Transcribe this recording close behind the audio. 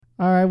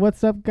All right,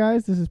 what's up,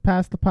 guys? This is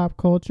Past the Pop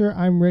Culture.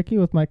 I'm Ricky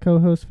with my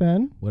co-host,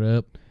 Fen. What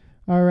up?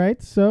 All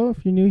right, so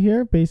if you're new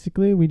here,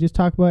 basically, we just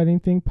talk about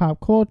anything pop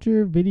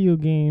culture, video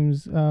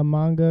games,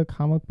 manga,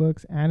 comic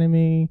books,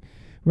 anime,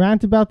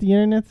 rant about the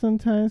internet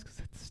sometimes because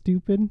it's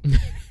stupid.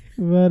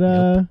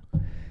 But,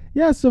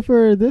 yeah, so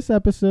for this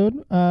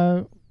episode,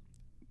 we're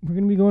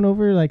going to be going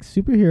over, like,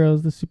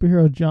 superheroes, the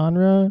superhero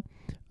genre.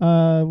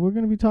 We're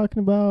going to be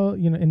talking about,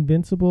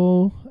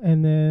 Invincible,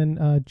 and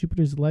then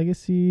Jupiter's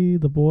Legacy,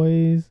 The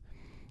Boys,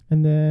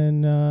 and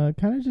then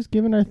kind of just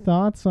giving our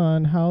thoughts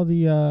on how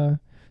the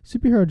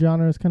superhero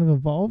genre is kind of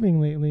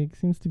evolving lately. It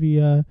seems to be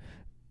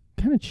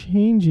kind of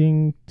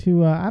changing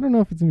to, I don't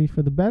know if it's going to be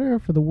for the better or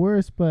for the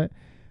worse, but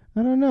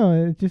I don't know.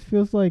 It just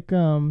feels like...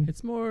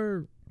 it's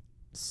more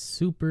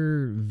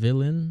super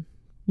villain,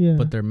 yeah,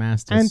 but they're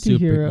masked as super.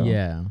 Anti-hero.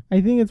 Yeah.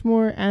 I think it's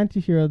more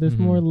anti-hero. There's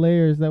more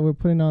layers that we're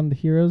putting on the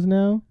heroes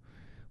now,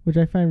 which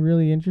I find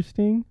really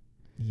interesting.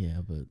 Yeah,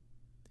 but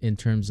in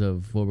terms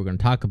of what we're going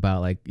to talk about,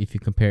 like if you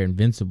compare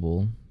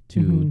Invincible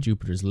to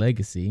Jupiter's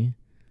Legacy,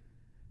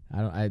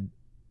 I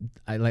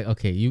like,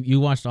 okay, you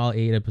watched all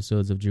 8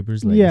 episodes of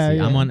Jupiter's Legacy.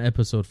 Yeah. I'm on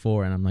episode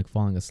 4 and I'm like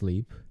falling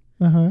asleep.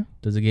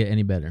 Does it get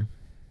any better?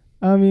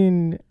 I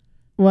mean,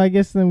 well, I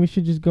guess then we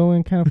should just go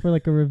in kind of for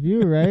like a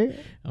review, right?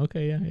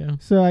 Okay, yeah.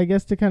 So I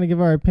guess to kind of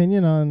give our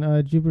opinion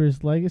on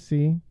Jupiter's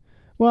Legacy.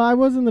 Well, I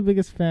wasn't the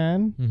biggest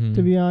fan,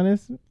 to be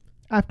honest.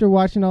 After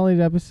watching all 8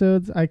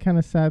 episodes, I kind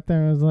of sat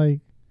there and was like,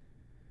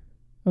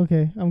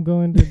 okay, I'm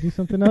going to do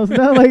something else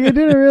now. Like, it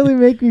didn't really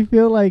make me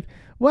feel like,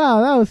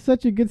 wow, that was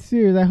such a good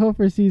series. I hope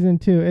for season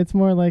 2. It's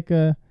more like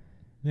a,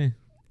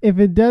 if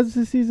it does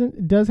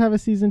have a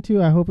season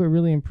 2, I hope it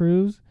really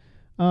improves.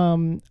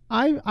 I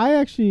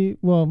actually,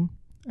 well,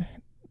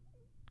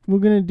 we're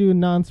gonna do a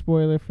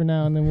non-spoiler for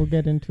now, and then we'll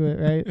get into it,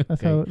 right?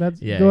 That's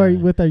okay.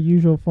 With our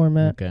usual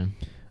format. Okay.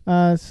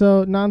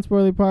 So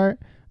non-spoiler part.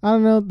 I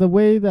don't know the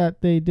way that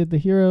they did the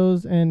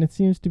heroes, and it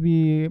seems to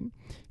be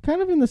kind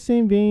of in the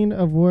same vein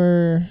of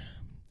where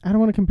I don't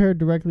want to compare it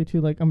directly to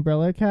like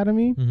Umbrella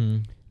Academy,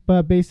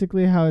 but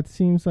basically how it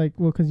seems like,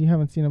 well, because you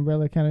haven't seen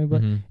Umbrella Academy,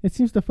 but it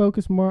seems to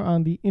focus more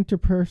on the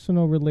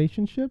interpersonal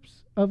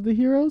relationships of the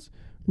heroes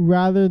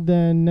rather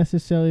than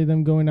necessarily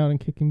them going out and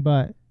kicking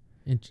butt,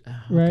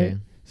 right? Okay.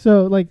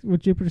 So like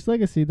with Jupiter's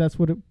Legacy, that's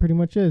what it pretty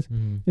much is.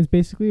 It's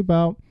basically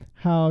about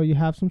how you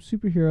have some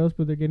superheroes,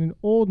 but they're getting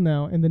old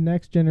now, and the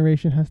next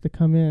generation has to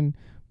come in.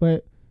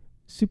 But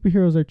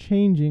superheroes are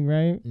changing,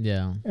 right?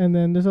 Yeah. And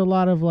then there's a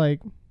lot of like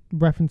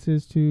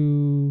references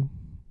to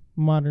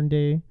modern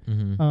day,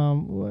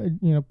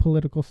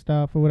 political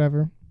stuff or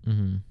whatever.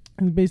 And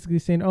basically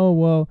saying, oh,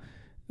 well,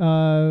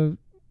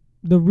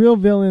 the real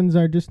villains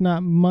are just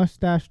not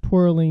mustache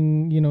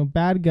twirling,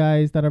 bad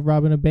guys that are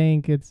robbing a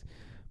bank. It's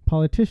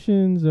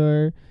politicians,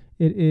 or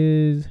it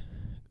is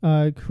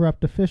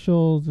corrupt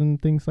officials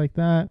and things like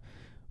that,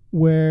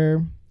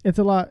 where it's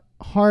a lot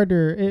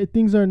harder.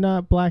 Things are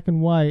not black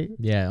and white.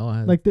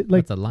 Yeah,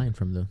 that's a line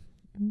from the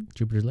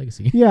Jupiter's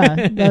Legacy.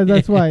 Yeah,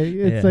 that's why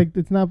it's like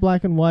it's not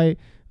black and white.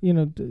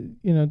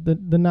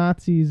 The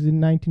Nazis in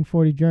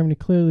 1940 Germany,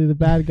 clearly the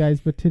bad guys,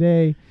 but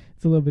today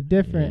it's a little bit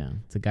different. Yeah,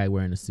 it's a guy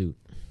wearing a suit.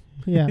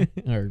 Yeah,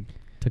 or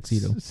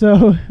tuxedo.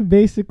 So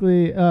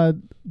basically,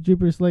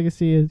 Jupiter's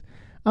Legacy is,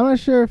 I'm not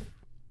sure if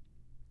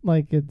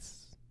like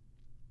it's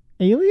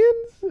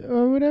aliens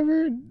or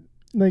whatever.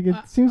 Like it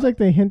seems like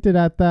they hinted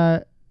at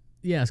that.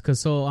 Yes, because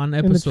so on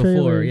episode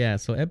 4,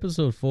 so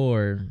episode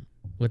 4,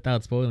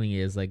 without spoiling it,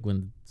 is like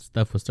when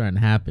stuff was starting to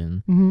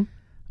happen.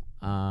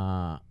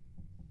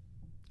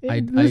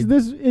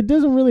 It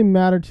doesn't really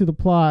matter to the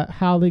plot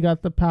how they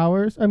got the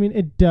powers. I mean,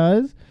 it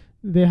does.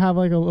 They have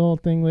like a little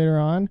thing later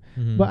on,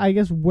 but I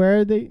guess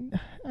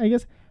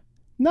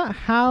not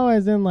how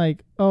as in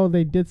like, oh,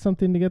 they did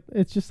something to get.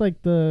 It's just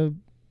like the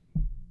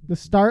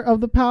start of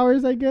the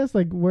powers, I guess,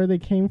 like where they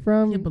came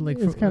from. Yeah, but like,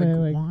 it's kind of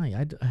like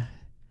why?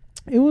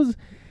 It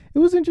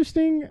was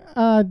interesting.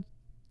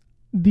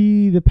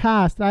 The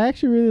past, I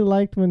actually really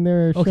liked when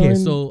they're okay.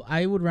 So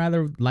I would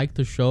rather like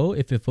the show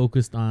if it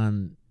focused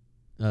on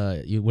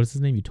what's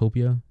his name,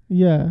 Utopia.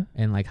 Yeah.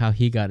 And like how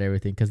he got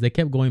everything, because they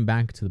kept going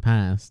back to the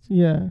past.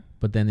 Yeah.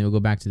 But then they would go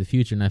back to the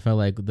future, and I felt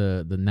like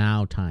the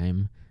now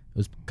time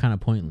was kind of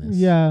pointless.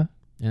 Yeah.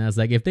 And I was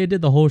like, if they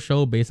did the whole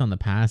show based on the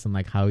past and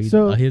like how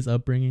his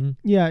upbringing.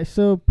 Yeah.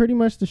 So pretty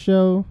much the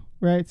show,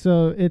 right?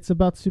 So it's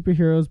about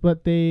superheroes,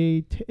 but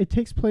it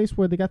takes place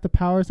where they got the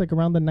powers like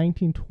around the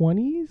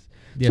 1920s.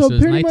 Yeah, so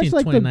pretty much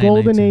like the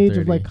golden age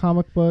of like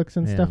comic books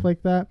and stuff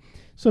like that.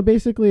 So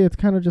basically, it's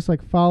kind of just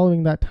like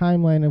following that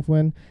timeline of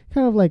when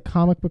kind of like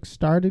comic books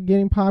started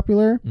getting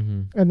popular,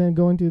 and then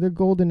going through their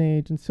golden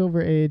age and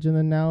silver age, and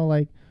then now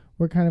like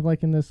we're kind of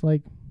like in this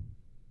like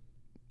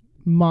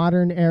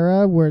modern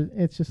era where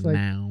it's just like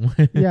now,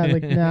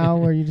 like now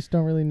where you just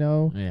don't really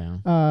know,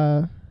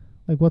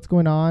 like what's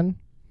going on,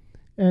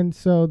 and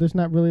so there's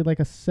not really like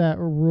a set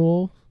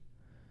rule.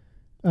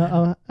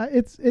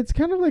 It's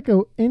kind of like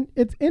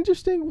it's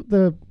interesting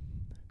the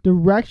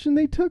direction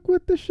they took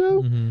with the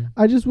show.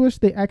 I just wish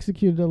they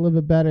executed it a little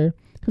bit better,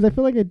 because I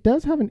feel like it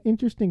does have an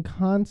interesting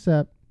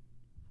concept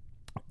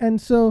And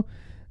so,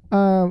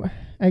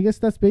 I guess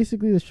that's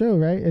basically the show,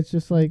 right? It's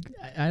just like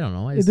I don't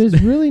know.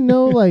 there's really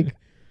no like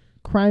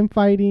crime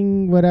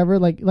fighting, whatever.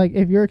 Like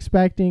if you're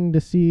expecting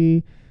to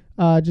see,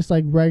 just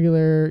like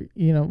regular,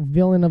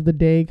 villain of the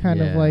day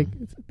kind of like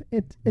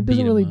it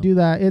doesn't really do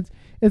that.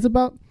 It's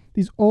about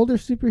these older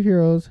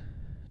superheroes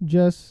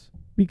just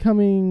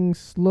becoming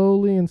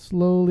slowly and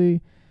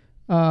slowly,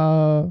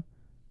 like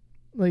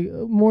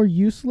more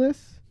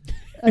useless,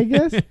 I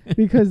guess,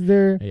 because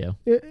they're. Yeah.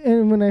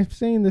 And when I'm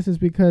saying this is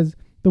because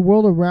the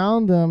world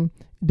around them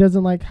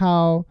doesn't like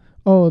how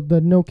the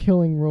no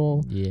killing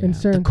rule and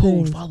certain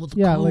things. Follow the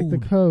code. Like the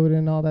code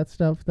and all that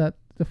stuff that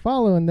to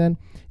follow, and then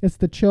it's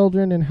the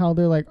children and how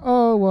they're like,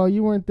 oh well,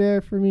 you weren't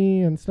there for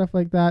me and stuff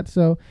like that.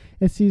 So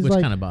it seems which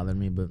like kind of bothered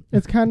me, but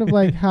it's kind of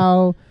like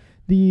how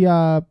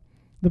the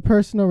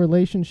personal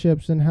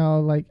relationships and how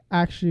like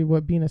actually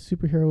what being a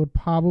superhero would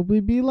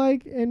probably be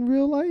like in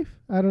real life.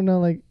 I don't know,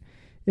 like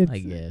I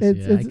guess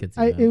I could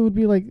see that. It would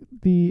be like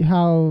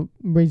how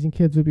raising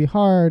kids would be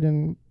hard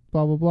and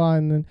blah blah blah,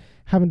 and then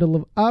having to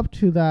live up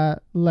to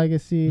that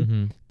legacy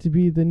to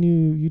be the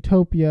new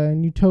Utopia,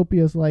 and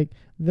Utopia's like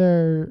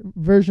their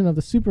version of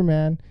the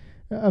Superman.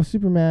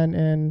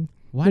 And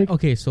why?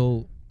 Okay,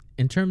 so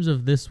in terms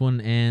of this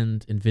one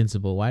and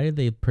Invincible, why did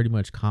they pretty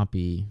much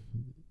copy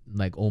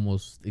like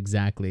almost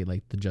exactly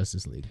like the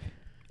Justice League?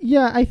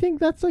 Yeah, I think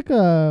that's like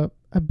a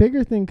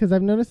bigger thing, because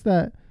I've noticed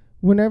that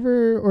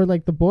whenever, or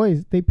like the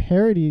boys, they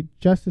parody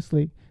Justice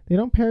League. They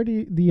don't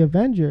parody the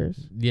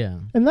Avengers. Yeah.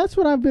 And that's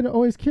what I've been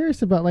always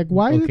curious about. Like,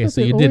 why is it that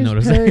so you did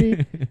notice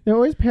parody, they're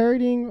always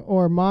parodying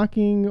or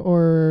mocking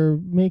or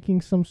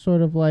making some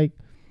sort of like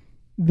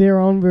their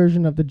own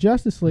version of the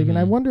Justice League. And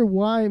I wonder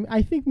why.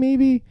 I think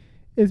maybe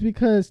it's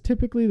because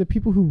typically the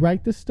people who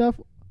write this stuff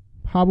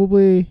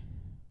probably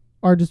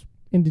are just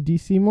into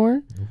DC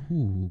more.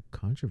 Ooh,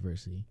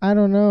 controversy. I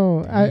don't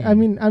know. I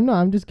mean,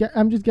 I'm just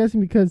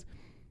guessing, because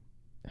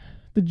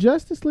the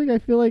Justice League I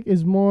feel like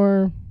is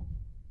more,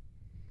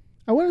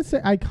 I wouldn't say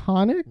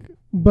iconic,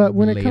 but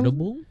when it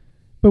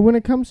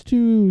comes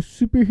to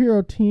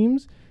superhero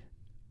teams,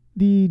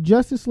 the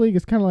Justice League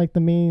is kind of like the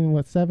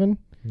main 7.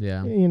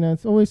 Yeah.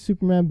 It's always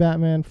Superman,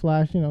 Batman,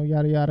 Flash,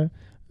 yada yada.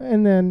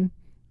 And then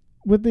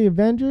with the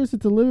Avengers,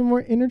 it's a little bit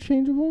more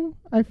interchangeable,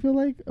 I feel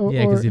like.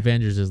 Because the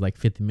Avengers is like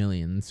 50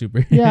 million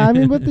super. Yeah, I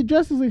mean, but the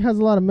Justice League has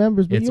a lot of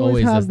members, but you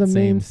always have the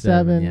main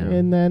 7. Yeah.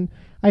 And then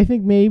I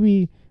think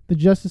maybe the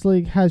Justice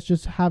League has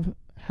just had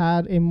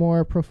a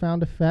more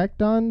profound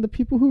effect on the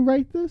people who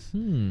write this.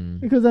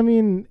 Because, I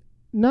mean,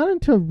 not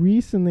until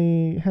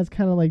recently has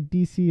kind of like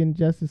DC and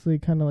Justice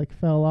League kind of like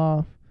fell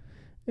off.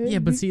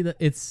 But see that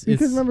it's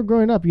remember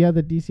growing up, you had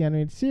the DC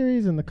animated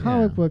series and the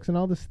comic books and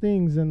all these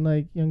things, and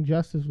like Young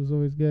Justice was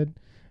always good,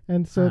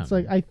 and so it's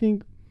like I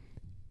think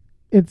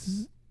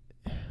it's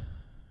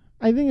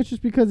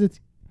just because it's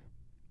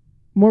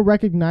more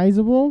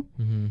recognizable,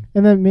 and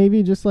then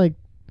maybe just like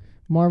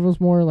Marvel's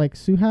more like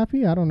Sue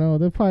happy. I don't know.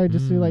 They'll probably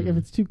just be like, if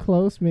it's too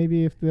close,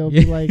 maybe if they'll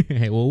be like,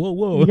 hey,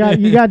 whoa.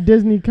 You got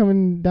Disney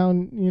coming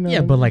down,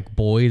 Yeah, but like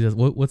boys,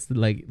 what's the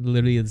like?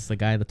 Literally, it's the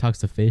guy that talks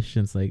to fish,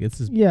 and it's like it's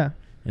just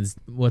It's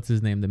what's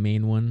his name? The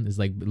main one is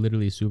like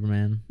literally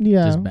Superman.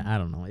 Yeah, I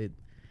don't know.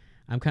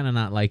 I'm kind of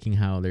not liking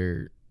how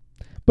they're,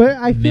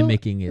 I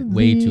mimicking it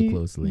way too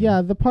closely.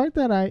 Yeah, the part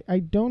that I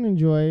don't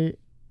enjoy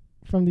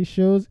from these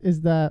shows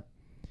is that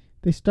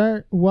they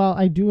start. While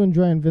I do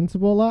enjoy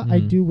Invincible a lot, I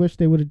do wish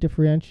they would have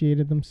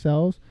differentiated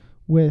themselves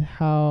with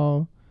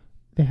how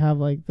they have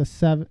like the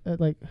 7,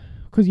 like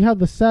because you have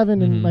the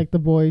 7 and like the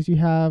boys. You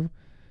have,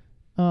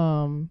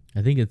 I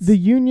think it's the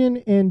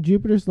Union and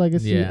Jupiter's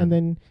Legacy, and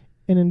then.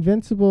 In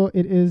Invincible,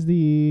 it is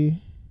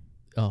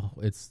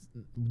it's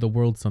the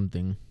world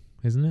something,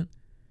 isn't it?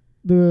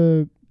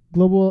 The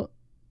global.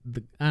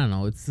 I don't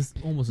know. It's just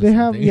almost. They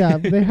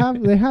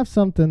have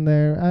something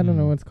there. I don't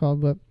know what it's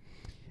called, but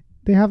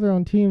they have their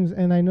own teams,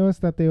 and I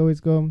noticed that they always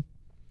go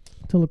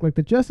to look like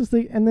the Justice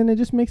League, and then it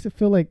just makes it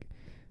feel like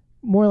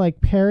more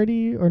like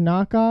parody or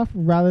knockoff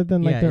rather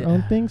than like their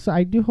own thing. So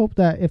I do hope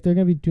that if they're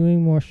gonna be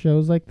doing more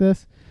shows like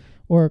this,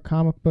 or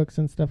comic books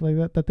and stuff like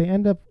that, that they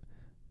end up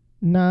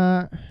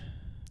not.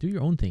 Do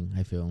your own thing,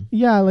 I feel.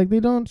 Yeah, like they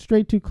don't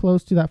stray too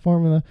close to that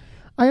formula.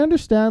 I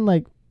understand,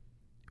 like,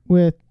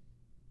 with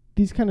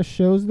these kind of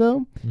shows,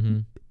 though,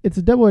 it's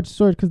a double-edged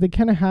sword because they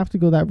kind of have to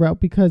go that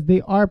route because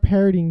they are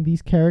parodying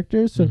these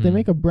characters. So if they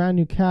make a brand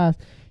new cast,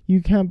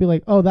 you can't be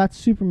like, oh, that's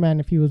Superman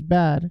if he was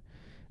bad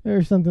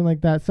or something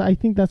like that. So I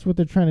think that's what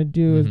they're trying to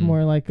do is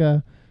more like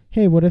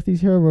hey, what if these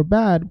heroes were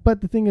bad?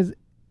 But the thing is,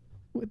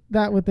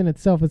 that within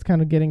itself is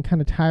kind of getting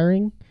kind of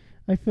tiring,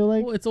 I feel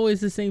like. Well, it's always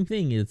the same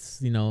thing.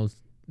 It's,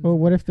 well,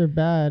 what if they're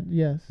bad?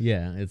 Yes.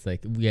 Yeah, it's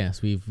like,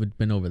 yes, we've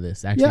been over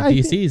this. Actually,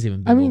 DC's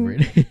even been over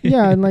it.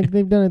 Yeah, and like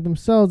they've done it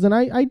themselves. And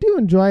I do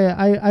enjoy it.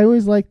 I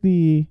always like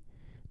the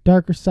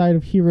darker side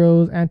of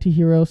heroes,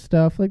 anti-hero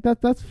stuff. Like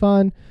that's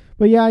fun.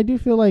 But yeah, I do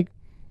feel like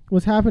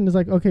what's happened is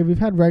like, okay, we've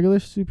had regular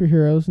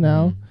superheroes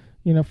now,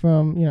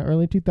 from,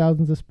 early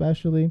 2000s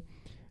especially.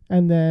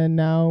 And then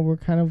now we're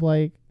kind of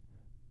like,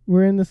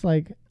 we're in this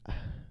like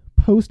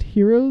post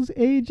Heroes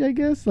age, I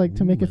guess, like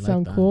to make it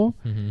sound cool.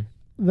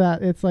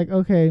 That it's like,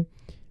 okay,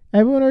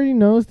 everyone already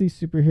knows these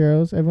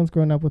superheroes. Everyone's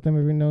grown up with them.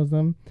 Everyone knows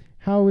them.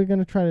 How are we going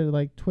to try to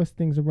like twist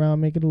things around,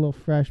 make it a little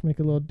fresh, make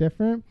it a little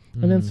different?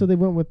 And then so they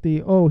went with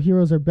the,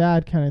 heroes are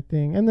bad kind of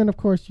thing. And then, of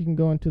course, you can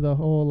go into the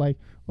whole like,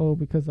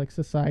 because like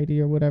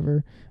society or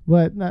whatever.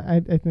 But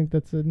I think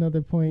that's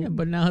another point. Yeah,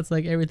 but now it's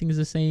like everything is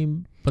the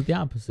same, but the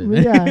opposite.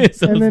 Yeah.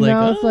 So and then like,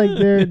 now it's like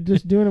they're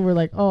just doing it where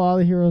like, all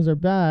the heroes are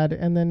bad.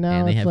 And then now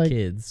and they it's have like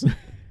kids and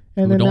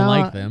who then don't now,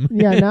 like them.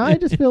 Yeah, now I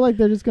just feel like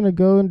they're just going to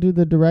go and do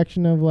the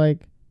direction of like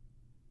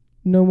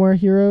no more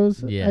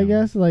heroes, I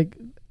guess. Like,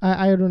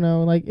 I don't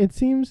know. Like, it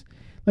seems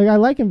like I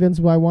like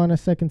Invincible. I want a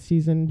second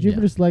season.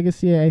 Jupiter's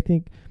Legacy, I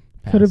think,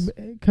 could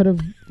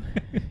have,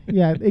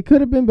 yeah, it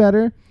could have been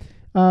better.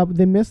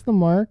 They missed the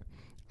mark.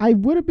 I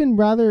would have been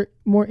rather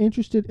more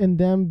interested in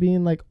them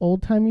being like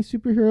old timey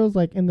superheroes,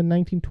 like in the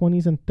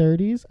 1920s and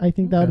 30s. I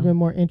think that would have been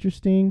more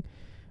interesting.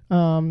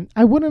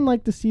 I wouldn't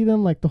like to see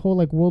them like the whole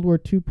like World War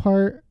II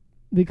part,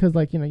 because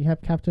like, you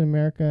have Captain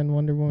America and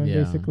Wonder Woman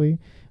basically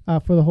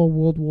for the whole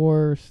World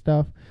War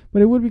stuff.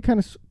 But it would be kind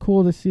of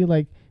cool to see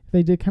like if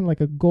they did kind of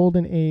like a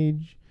golden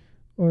age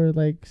or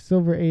like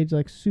silver age,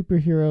 like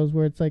superheroes,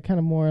 where it's like kind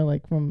of more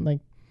like from like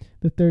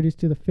the 30s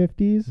to the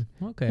 50s,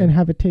 and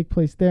have it take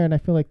place there. And I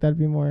feel like that'd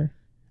be more,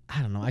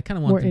 I don't know, I kind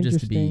of want them just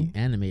to be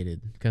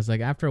animated, because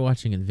like after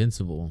watching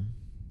Invincible,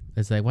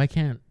 it's like, why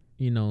can't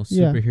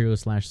superhero /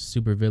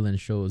 supervillain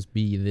shows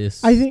be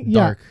this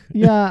dark?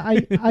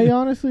 I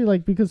honestly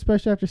like, because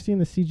especially after seeing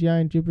the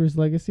CGI in Jupiter's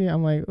Legacy,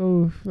 I'm like,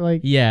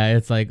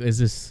 it's like, is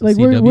this like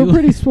CW? we're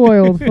pretty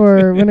spoiled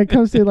for when it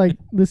comes to like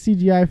the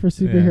CGI for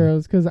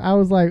superheroes, because I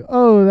was like,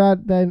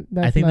 that's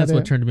I think that's it.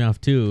 what turned me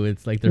off too.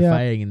 It's like they're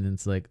fighting and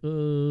it's like,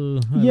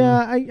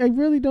 I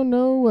really don't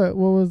know what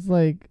was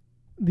like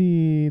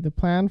the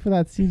plan for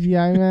that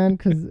CGI, man,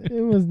 because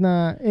it was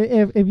not,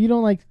 if you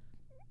don't like,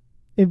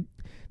 if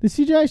the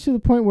CGI is to the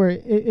point where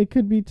it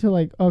could be to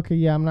like, okay,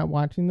 yeah, I'm not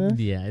watching this.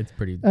 Yeah, it's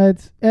pretty.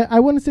 I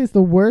wouldn't say it's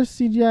the worst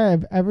CGI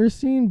I've ever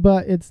seen,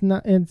 but it's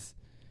not.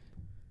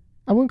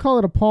 I wouldn't call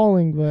it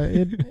appalling, but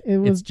it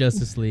was. It's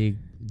Justice League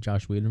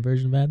Josh Whedon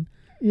version bad.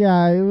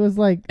 Yeah, it was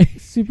like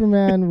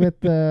Superman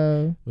with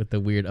the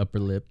weird upper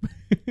lip.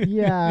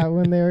 Yeah,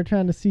 when they were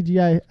trying to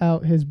CGI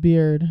out his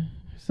beard.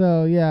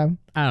 So yeah,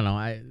 I don't know.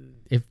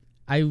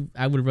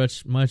 I would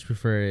much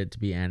prefer it to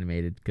be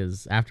animated,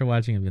 because after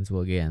watching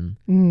Invincible again,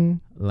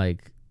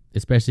 like,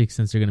 especially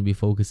since they're going to be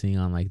focusing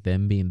on like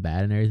them being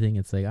bad and everything,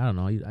 it's like, I don't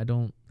know. I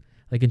don't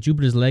like in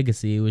Jupiter's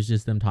Legacy, it was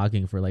just them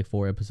talking for like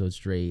 4 episodes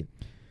straight,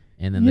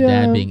 and then the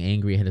dad being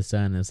angry at his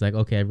son. And it's like,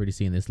 okay, I've already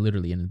seen this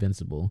literally in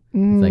Invincible.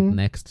 It's like,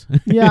 next.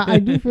 Yeah, I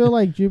do feel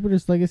like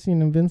Jupiter's Legacy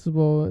and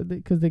Invincible,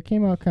 because they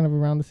came out kind of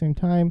around the same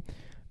time.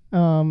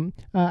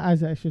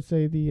 As I should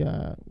say,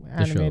 the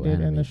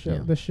animated and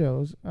the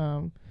shows.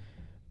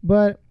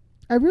 But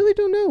I really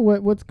don't know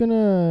what's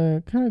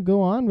gonna kind of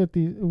go on with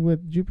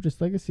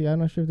Jupiter's Legacy. I'm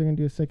not sure if they're gonna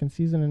do a second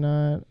season or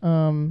not.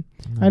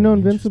 I know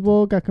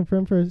Invincible got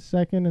confirmed for a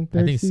second and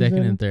third. I think season.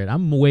 Second and third.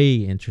 I'm way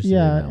interested.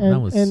 Yeah, in that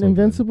one. and so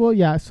Invincible. Good.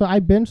 Yeah, so I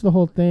binged the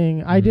whole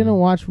thing. I didn't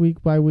watch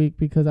week by week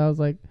because I was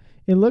like,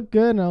 it looked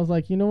good, and I was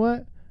like, you know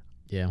what?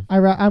 Yeah.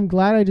 I'm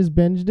glad I just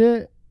binged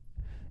it,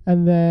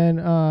 and then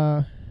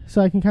so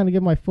I can kind of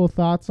give my full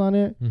thoughts on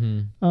it.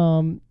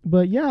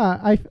 But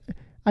yeah,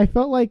 I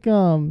felt like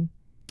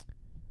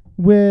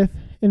with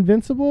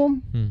Invincible,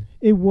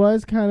 it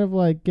was kind of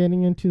like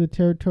getting into the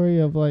territory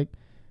of like,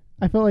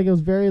 I felt like it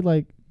was very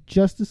like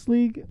Justice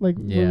League, like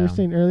what we were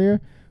saying earlier,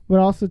 but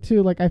also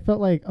too like I felt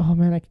like, oh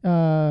man,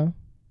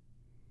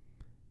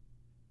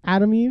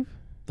 Adam Eve.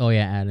 Oh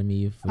yeah, Adam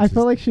Eve. I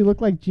felt like she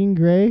looked like Jean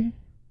Grey.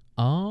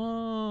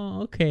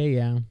 Oh, okay,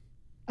 yeah.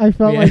 I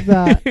felt like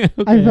that. Okay,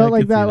 I felt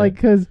like that, like,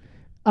 because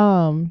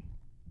I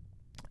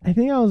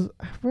think I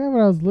forgot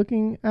what I was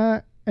looking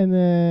at. And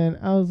then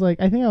I was like,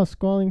 I think I was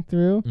scrolling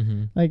through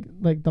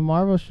like the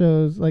Marvel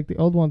shows, like the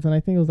old ones, and I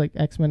think it was like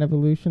X-Men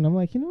Evolution. I'm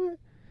like, you know what?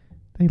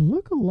 They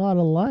look a lot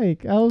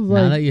alike. I was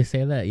like, now that you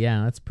say that,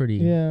 yeah, that's pretty.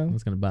 Yeah,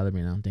 it's gonna bother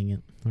me now. Dang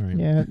it! All right.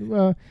 Yeah.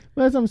 Well,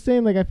 as I'm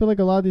saying, like I feel like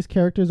a lot of these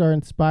characters are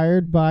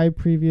inspired by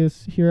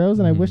previous heroes,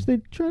 and I wish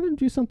they'd try to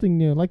do something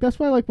new. Like that's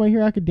why I like My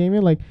Hero Academia.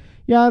 Like,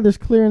 yeah, there's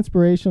clear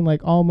inspiration.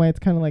 Like All Might's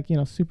kind of like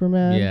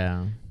Superman.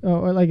 Yeah.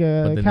 Or like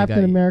a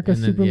Captain America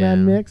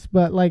Superman mix,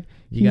 but like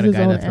you got a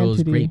guy that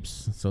throws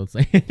grapes, so it's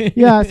like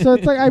yeah, so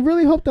it's like I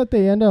really hope that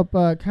they end up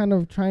kind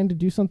of trying to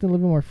do something a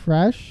little bit more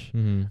fresh.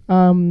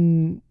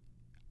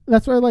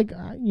 That's why like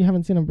you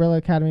haven't seen Umbrella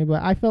Academy,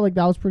 but I felt like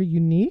that was pretty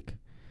unique.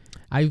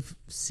 I've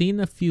seen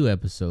a few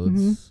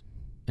episodes,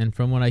 and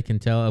from what I can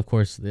tell, of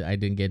course, I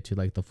didn't get to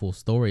like the full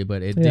story,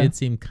 but it did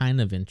seem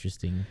kind of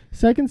interesting.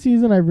 Second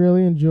season, I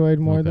really enjoyed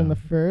more than the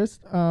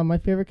first. My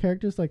favorite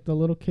character is like the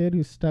little kid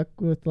who's stuck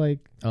with like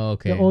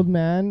the old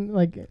man,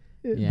 like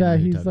that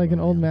he's like an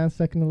old man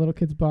stuck in a little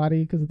kid's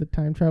body because of the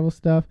time travel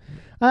stuff.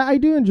 I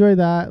do enjoy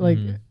that. Like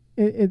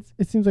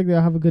it seems like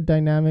they'll have a good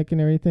dynamic and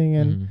everything,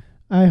 and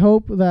I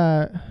hope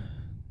that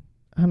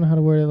I don't know how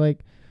to word it. Like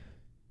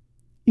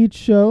each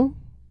show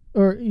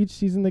or each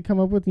season they come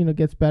up with,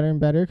 gets better and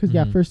better. Because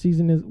Mhm. first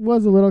season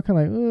was a little kind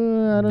of like,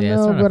 I don't Yeah, it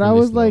know, started off but I really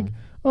was slow. like,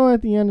 oh,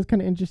 at the end it's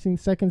kind of interesting.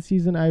 Second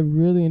season I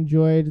really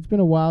enjoyed. It's been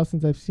a while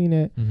since I've seen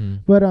it,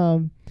 but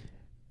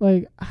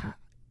like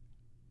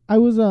I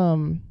was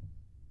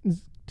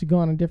to go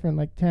on a different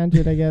like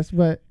tangent, I guess,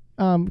 but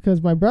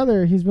because my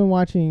brother, he's been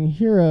watching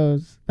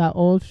Heroes, that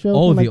old show.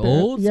 Oh, from, the like,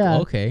 old? yeah.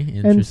 Okay,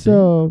 interesting. And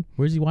so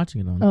where's he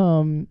watching it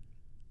on?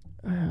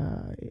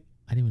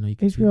 I didn't even know you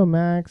could HBO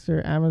Max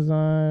or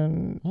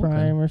Amazon Okay.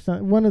 Prime or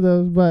something, one of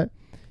those. But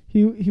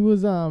he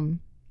was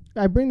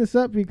I bring this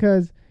up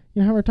because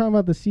you know how we're talking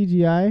about the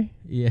CGI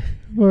Yeah.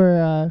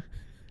 for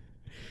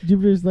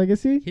Jupiter's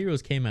Legacy,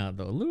 Heroes came out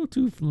though a little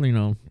too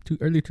too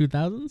early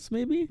 2000s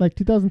maybe. like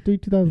 2003,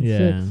 2006.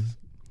 Yeah.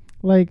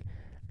 Like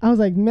I was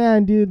like,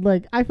 man, dude,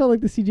 like I felt like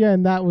the CGI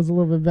in that was a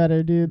little bit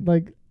better, dude.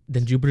 Like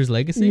Then Jupiter's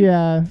Legacy.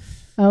 yeah,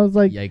 I was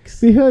like,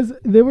 Yikes. because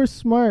they were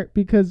smart,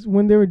 because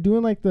when they were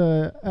doing like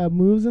the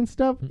moves and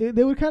stuff,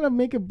 they would kind of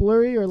make it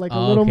blurry or like a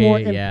little more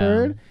Okay, yeah.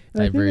 inferred.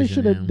 And I think they Diversion,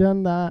 should have yeah.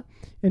 done that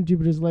in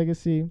Jupiter's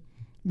Legacy,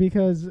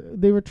 because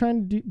they were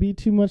trying to be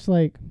too much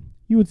like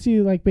you would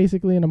see like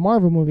basically in a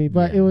Marvel movie,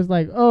 but Yeah. it was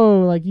like,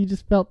 oh, like you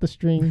just felt the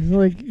strings,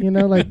 like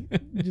like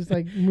just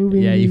like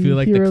moving. Yeah, you feel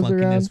like the heroes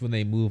clunkiness around. when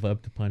they move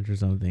up to punch or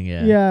something.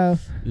 Yeah. Yeah.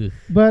 Ugh.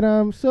 But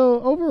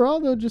so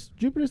overall though, just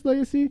Jupiter's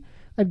Legacy,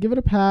 I'd give it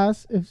a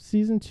pass. If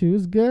season 2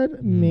 is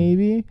good,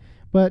 maybe.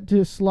 But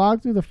to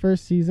slog through the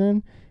first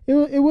season,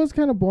 it was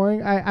kind of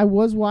boring. I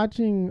was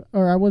watching,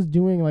 or I was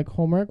doing like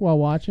homework while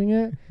watching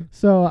it,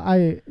 so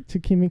to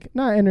keep me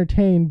not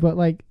entertained, but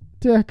like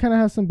to kind of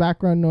have some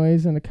background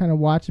noise and to kind of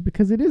watch it,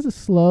 because it is a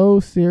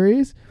slow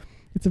series.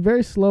 It's a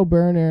very slow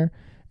burner.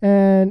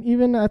 And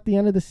even at the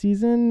end of the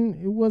season,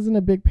 it wasn't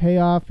a big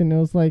payoff, and it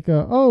was like,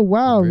 oh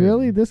wow,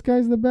 really? This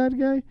guy's the bad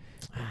guy?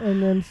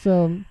 And then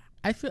so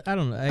I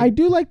don't know. I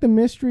do like the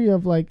mystery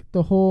of like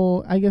the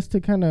whole, I guess,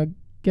 to kind of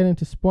get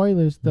into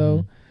spoilers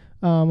though,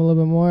 a little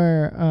bit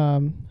more.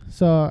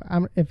 So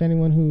if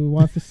anyone who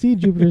wants to see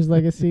Jupiter's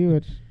Legacy,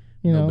 which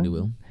Nobody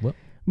will. Well.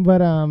 But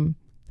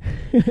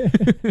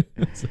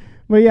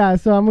but yeah,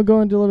 so I'm gonna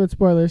go into a little bit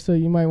spoilers, so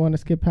you might want to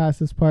skip past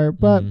this part.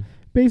 But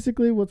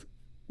basically,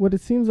 what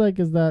it seems like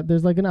is that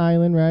there's like an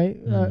island, right?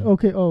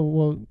 Okay. Oh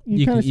well,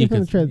 you kind of see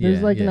from the trailer.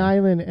 There's like an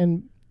island,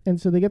 and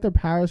so they get their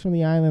powers from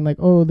the island, like,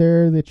 oh,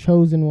 they're the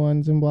chosen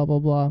ones, and blah blah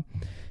blah.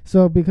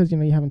 So because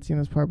you haven't seen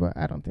this part, but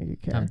I don't think you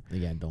care.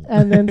 Don't.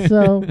 And then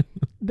so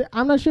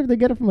I'm not sure if they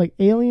get it from like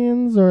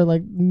aliens or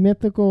like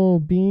mythical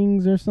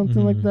beings or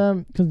something like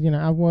that, because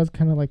I was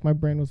kind of like, my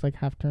brain was like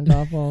half turned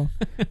off while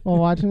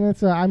watching it,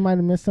 so I might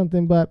have missed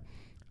something. But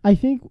I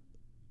think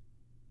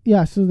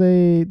so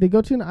they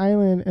go to an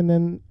island, and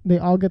then they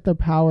all get their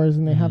powers,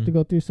 and they have to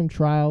go through some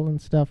trial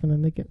and stuff, and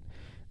then they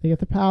get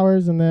the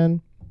powers, and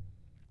then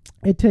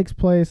it takes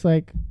place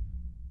like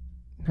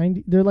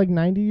 90. They're like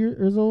 90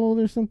 years old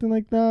or something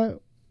like that,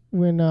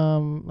 when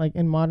like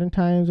in modern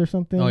times or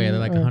something. Oh yeah, they're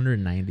like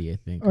 190, I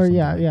think. Or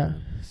yeah. That.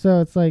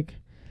 So it's like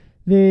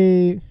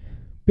they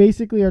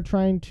basically are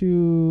trying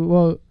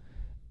to,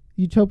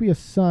 Utopia's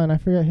son, I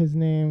forget his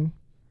name.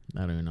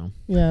 I don't even know.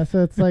 Yeah,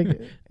 so it's like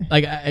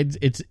like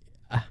it's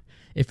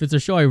if it's a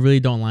show I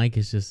really don't like,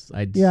 it's just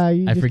I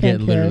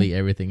forget literally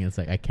everything. It's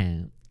like I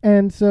can't.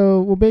 And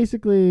so,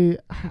 basically,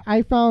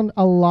 I found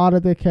a lot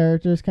of the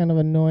characters kind of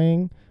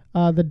annoying.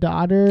 The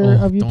daughter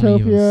of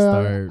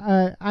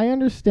Utopia, I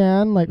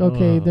understand, like,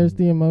 okay, there's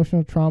the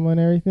emotional trauma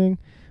and everything,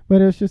 but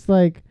it was just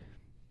like,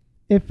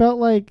 it felt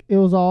like it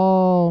was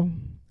all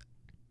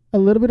a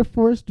little bit of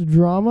forced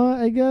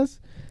drama, I guess.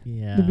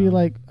 Yeah. To be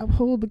like,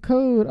 uphold the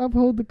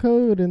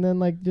code, and then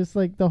like just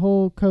like the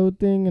whole code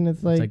thing, and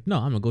it's like no,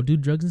 I'm gonna go do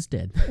drugs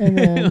instead. And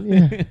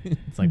then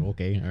it's like,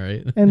 okay, all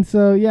right. And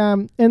so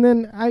and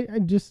then I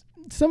just,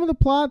 some of the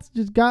plots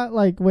just got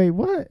like, wait,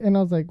 what? And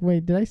I was like,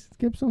 wait, did I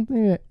skip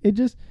something? It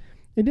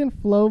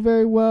didn't flow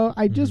very well.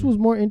 I just was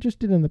more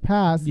interested in the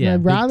past. Yeah,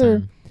 and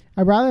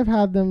I'd rather have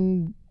had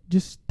them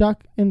just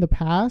stuck in the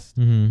past,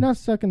 not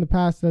stuck in the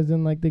past as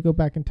in like they go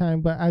back in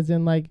time, but as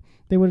in like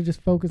they would have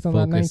just focused on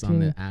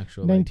the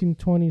actual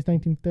 1920s,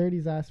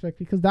 1930s aspect,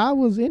 because that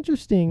was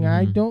interesting.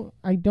 I don't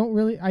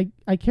really,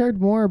 I cared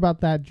more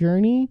about that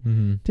journey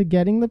to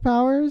getting the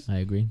powers. I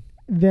agree.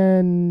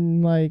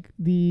 Than like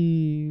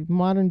the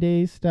modern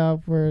day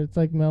stuff where it's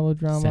like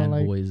melodrama, sad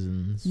like boys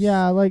and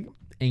like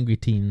angry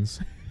teens.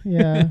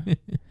 Yeah.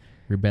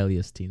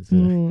 Rebellious teens.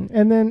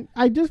 And then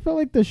I just felt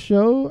like the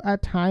show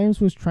at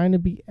times was trying to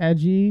be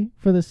edgy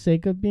for the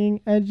sake of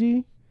being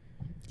edgy.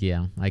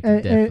 Yeah, I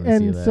can definitely see that.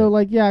 And so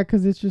like,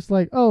 because it's just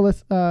like, oh,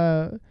 let's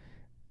oh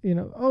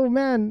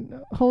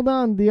man, hold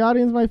on, the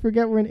audience might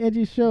forget we're an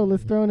edgy show,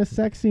 let's throw in a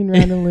sex scene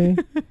randomly.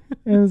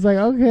 And it's like,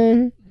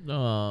 okay.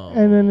 Oh.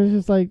 And then it's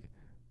just like,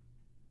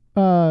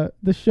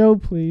 the show,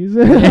 please.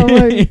 I'm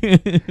like,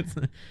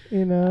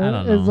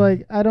 it's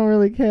like, I don't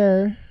really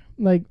care.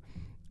 Like,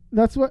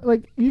 that's what,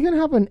 like, you can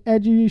have an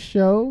edgy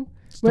show,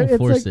 just but don't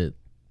force it.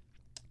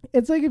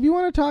 It's like, if you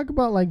want to talk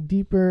about like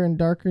deeper and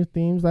darker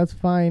themes, that's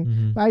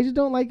fine. But I just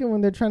don't like it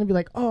when they're trying to be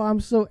like, oh, I'm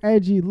so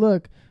edgy.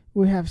 Look,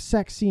 we have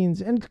sex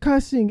scenes and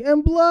cussing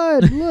and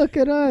blood. Look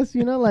at us,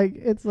 like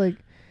it's like,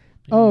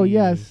 oh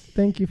yes,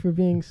 thank you for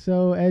being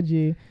so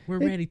edgy. We're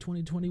ready,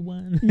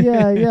 2021.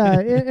 Yeah,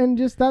 and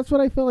just that's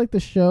what I felt like the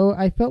show.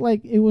 I felt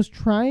like it was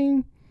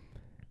trying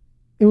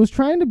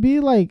to be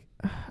like,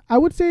 I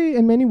would say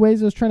in many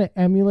ways it was trying to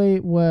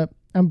emulate what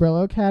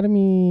Umbrella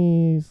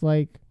Academy's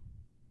like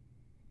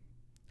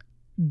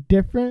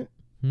different,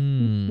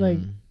 like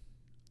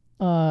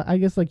I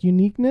guess like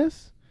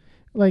uniqueness,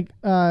 like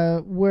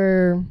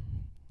where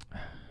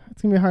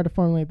it's gonna be hard to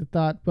formulate the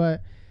thought,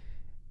 but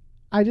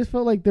I just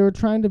felt like they were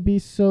trying to be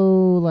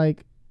so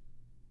like,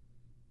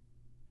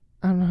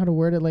 I don't know how to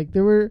word it, like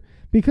they were,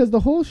 because the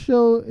whole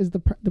show is the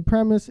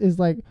premise is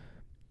like,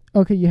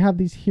 okay, you have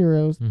these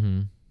heroes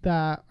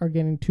that are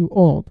getting too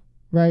old,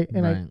 right?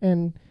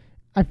 And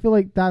I feel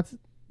like that's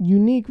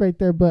unique right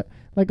there. But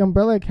like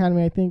Umbrella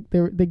Academy, I think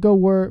they go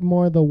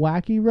more the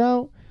wacky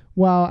route.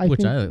 While I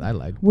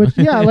like, which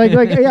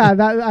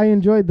that I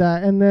enjoyed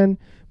that. And then,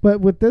 but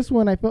with this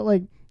one, I felt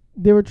like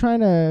they were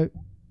trying to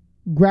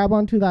grab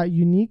onto that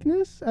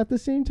uniqueness at the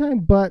same time,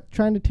 but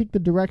trying to take the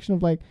direction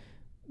of like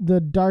the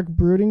dark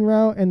brooding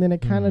route. And then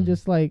it kind of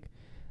just like,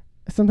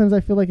 sometimes I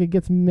feel like it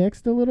gets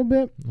mixed a little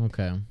bit.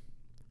 Okay.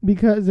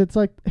 Because it's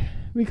like,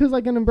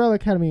 like in Umbrella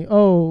Academy,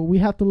 we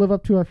have to live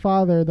up to our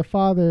father. The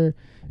father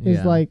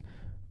is like,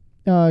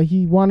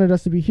 he wanted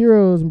us to be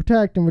heroes and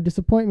protect, and we're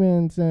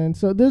disappointments. And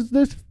so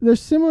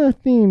there's similar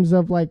themes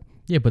of like,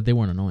 yeah, but they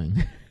weren't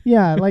annoying.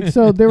 Yeah, like,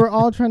 so they were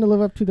all trying to live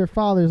up to their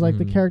fathers, like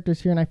the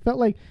characters here. And I felt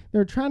like they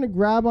were trying to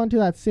grab onto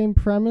that same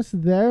premise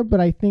there,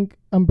 but I think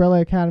Umbrella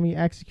Academy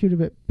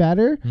executed it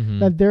better,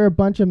 that they're a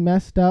bunch of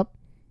messed up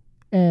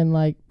and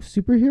like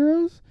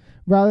superheroes,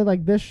 rather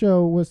like this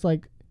show was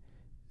like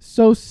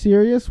so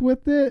serious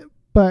with it,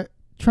 but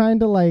trying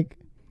to like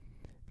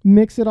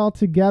mix it all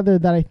together,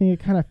 that I think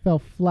it kind of fell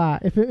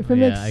flat. If it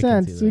makes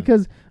sense,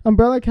 because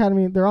Umbrella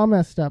Academy, they're all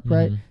messed up,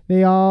 right?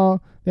 They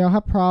all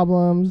have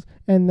problems,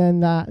 and then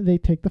that they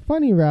take the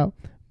funny route.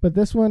 But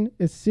this one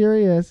is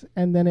serious,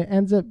 and then it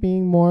ends up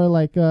being more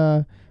like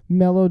a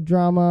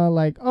melodrama,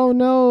 like, oh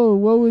no,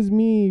 woe is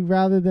me,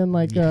 rather than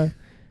like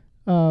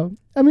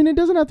I mean, it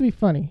doesn't have to be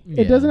funny.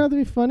 Yeah. It doesn't have to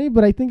be funny,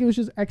 but I think it was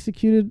just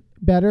executed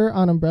better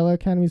on Umbrella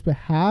Academy's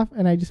behalf.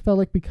 And I just felt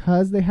like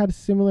because they had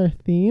similar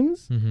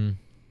themes,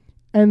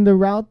 and the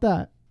route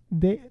that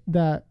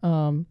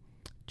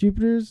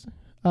Jupiter's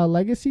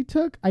Legacy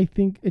took, I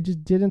think it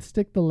just didn't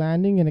stick the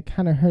landing, and it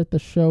kind of hurt the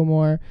show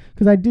more.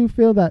 Because I do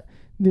feel that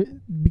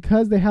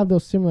because they have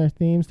those similar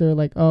themes, they're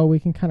like, oh, we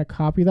can kind of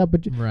copy that.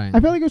 But I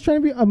felt like it was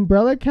trying to be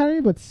Umbrella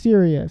Academy, but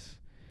serious.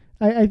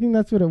 I think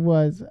that's what it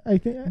was. I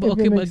think. But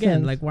okay, but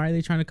again, like, why are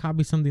they trying to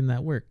copy something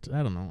that worked?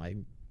 I don't know, like,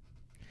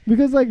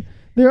 because like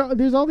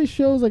there's all these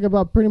shows like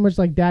about pretty much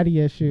like daddy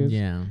issues.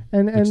 Yeah,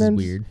 and which then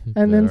is weird.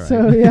 And then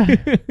so yeah,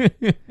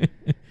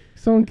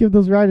 someone give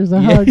those writers a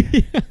hug.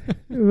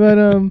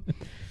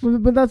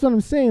 But that's what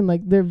I'm saying.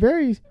 Like they're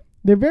very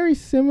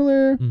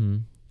similar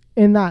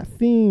in that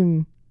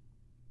theme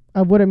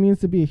of what it means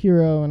to be a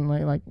hero, and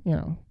like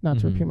not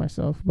to repeat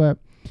myself, but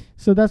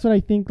so that's what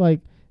I think. Like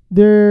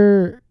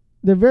they're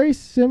very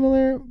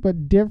similar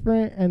but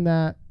different, and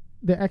that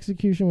the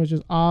execution was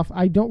just off.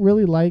 I don't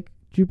really like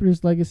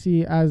Jupiter's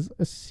Legacy as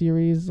a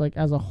series, like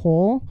as a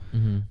whole.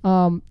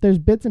 There's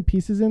bits and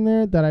pieces in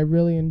there that I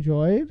really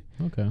enjoyed.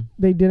 Okay.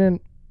 They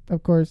didn't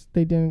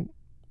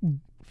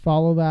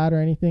follow that or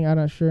anything. I'm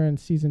not sure in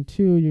season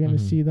 2 you're going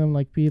to see them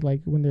like be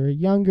like when they were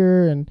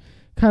younger, and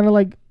kind of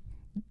like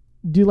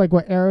do like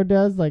what Arrow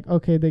does. Like,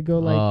 okay, they go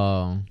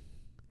like,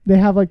 they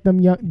have like them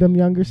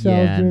younger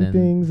selves doing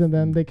things, and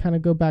then they kind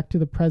of go back to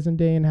the present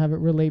day and have it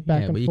relate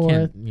back and forth.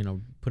 Yeah, but you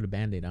can't, put a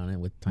Band-Aid on it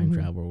with time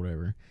travel or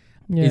whatever.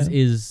 Yeah.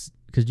 Is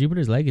because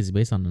Jupiter's Legacy is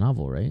based on a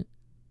novel, right?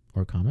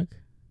 Or a comic?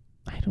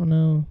 I don't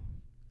know.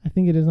 I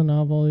think it is a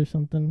novel or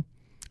something.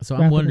 So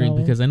I'm wondering,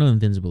 because I know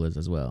Invincible is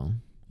as well.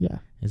 Yeah.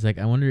 It's like,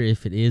 I wonder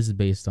if it is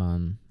based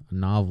on a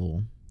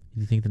novel.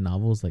 Do you think the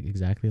novel is like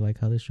exactly like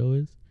how this show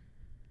is?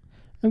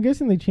 I'm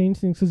guessing they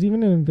changed things, because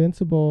even in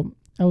Invincible,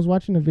 I was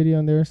watching a video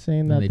and they were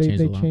saying that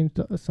they changed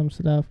some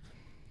stuff.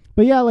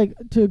 But yeah, like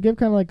to give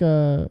kind of like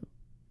a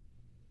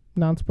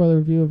non-spoiler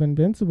review of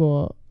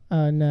Invincible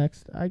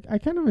next, I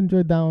kind of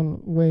enjoyed that one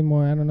way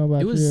more. I don't know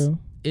about you.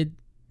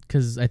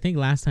 Because I think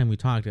last time we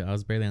talked, I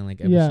was barely on like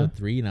episode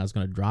 3, and I was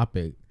going to drop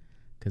it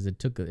because it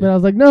took. But I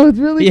was like, no, it's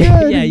really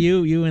good. Yeah,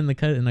 you and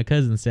the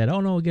cousin said,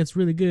 oh no, it gets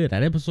really good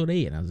at episode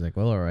 8, and I was like,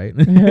 well, all right.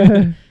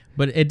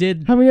 But it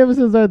did. How many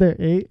episodes are there?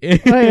 8.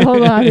 Wait,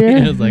 hold on here.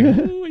 I was like,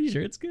 oh, are you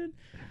sure it's good?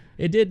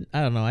 It did.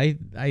 I don't know.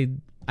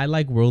 I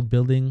like world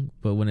building,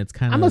 but when it's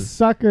kind of, I'm a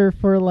sucker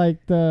for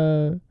like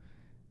the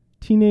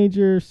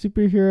teenager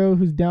superhero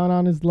who's down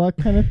on his luck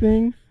kind of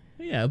thing.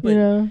 Yeah,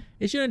 but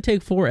it shouldn't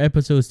take 4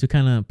 episodes to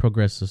kind of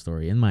progress the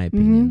story, in my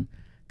opinion.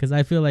 Because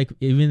I feel like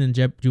even in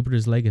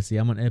Jupiter's Legacy,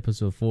 I'm on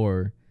episode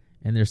 4,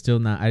 and they're still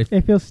not.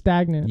 It feels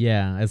stagnant.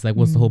 Yeah, it's like,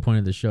 what's the whole point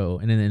of the show?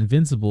 And then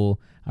Invincible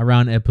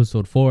around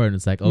episode 4, and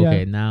it's like,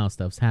 okay, now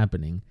stuff's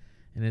happening,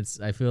 and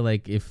I feel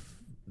like if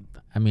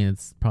I mean,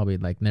 it's probably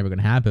like never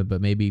gonna happen,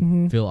 but maybe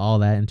fill all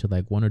that into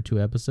like 1 or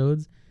 2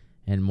 episodes,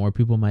 and more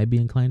people might be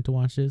inclined to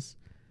watch this.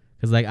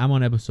 Because like I'm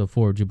on episode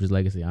 4 of Jupiter's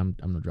Legacy, I'm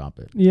gonna drop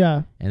it.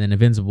 Yeah. And then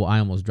Invincible, I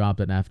almost dropped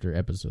it after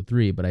episode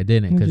 3, but I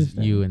didn't because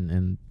you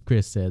and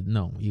Chris said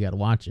no, you got to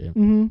watch it,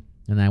 and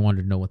I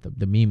wanted to know what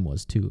the meme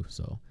was too.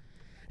 So.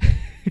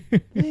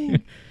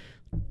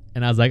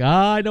 And I was like,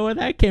 I know where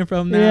that came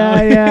from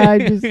now. Yeah, I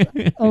just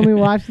only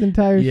watched the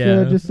entire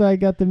show just so I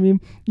got the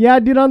meme. Yeah,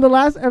 dude, on the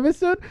last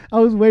episode, I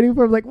was waiting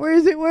for him, like, where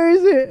is it?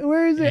 Yeah.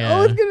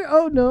 Oh, it's gonna,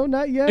 oh, no,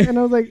 not yet. And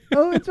I was like,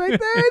 oh, it's right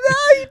there.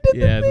 No, you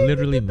did the thing.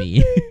 Literally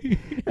me.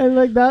 And,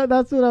 like,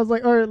 that's what I was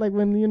like, or, like,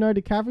 when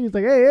Leonardo DiCaprio, he's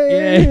like,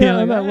 hey,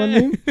 on that one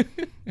meme.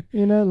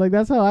 You know, like,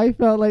 that's how I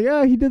felt. Like,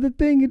 oh, he did the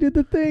thing.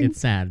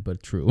 It's sad,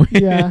 but true.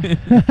 Yeah.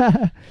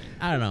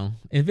 I don't know.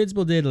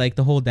 Invincible did, like,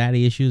 the whole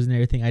daddy issues and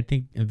everything. I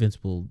think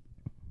Invincible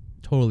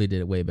totally did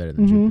it way better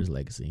than Jupiter's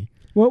Legacy.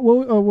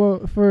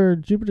 What for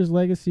Jupiter's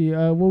Legacy,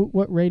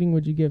 what rating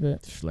would you give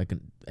it? Just like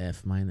an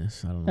F-. I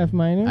don't know. F-?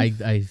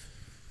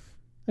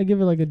 I give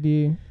it, like, a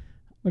D.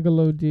 Like, a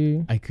low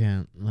D. I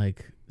can't,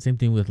 like, same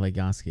thing with, like,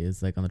 Yasuke.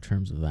 It's, like, on the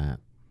terms of that.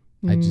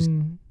 I just...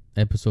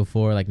 Episode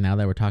 4, like now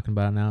that we're talking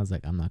about it now, it's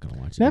like I'm not gonna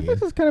watch it.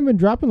 Netflix has kind of been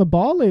dropping the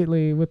ball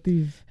lately with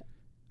these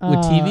with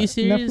TV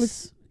series,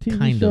 Netflix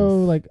TV show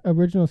like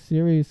original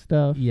series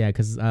stuff. Yeah,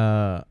 because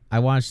I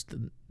watched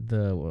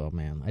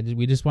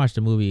we just watched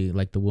a movie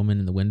like The Woman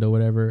in the Window,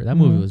 whatever. That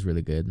movie was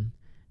really good.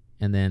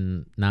 And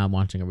then now I'm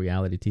watching a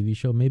reality TV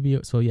show. Maybe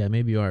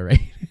you are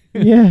right.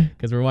 Yeah,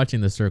 because we're watching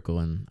The Circle,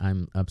 and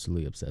I'm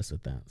absolutely obsessed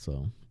with that.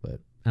 So,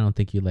 but I don't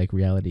think you like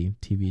reality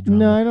TV drama.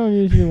 No, I don't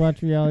usually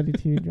watch reality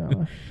TV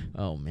drama.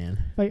 Oh,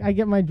 man. Like, I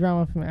get my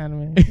drama from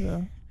anime.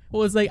 So.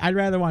 Well, it's like I'd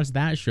rather watch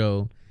that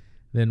show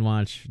than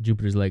watch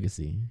Jupiter's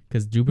Legacy.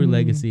 Because Jupiter's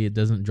Legacy, it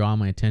doesn't draw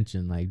my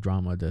attention like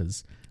drama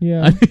does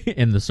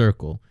in The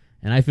Circle.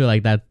 And I feel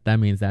like that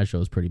means that show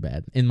is pretty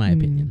bad, in my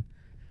opinion.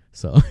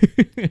 So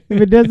if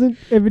it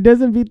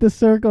doesn't beat The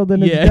Circle,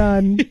 then it's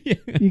done.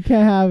 You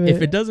can't have it.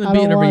 If it doesn't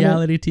beat a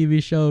reality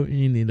TV show,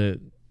 you need to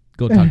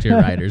go talk to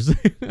your writers.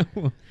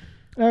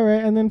 All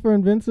right, and then for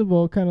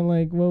Invincible, kind of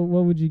like,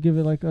 what would you give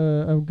it, like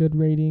a good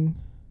rating?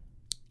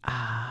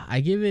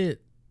 I give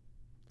it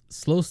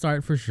slow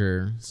start for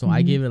sure. So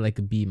I gave it like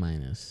a B-.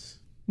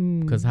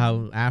 Because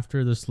how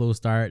after the slow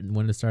start,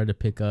 when it started to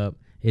pick up,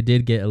 it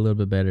did get a little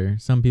bit better.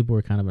 Some people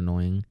were kind of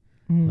annoying.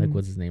 Like,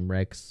 what's his name?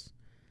 Rex.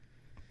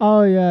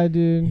 Oh, yeah,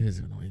 dude. He was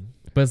annoying.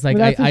 But it's like,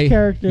 that's his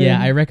character. Yeah,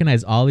 I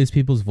recognize all these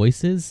people's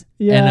voices.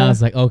 Yeah. And I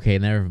was like, okay,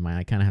 never mind.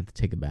 I kind of have to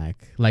take it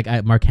back. Like,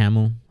 Mark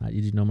Hamill. Did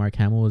you know Mark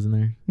Hamill was in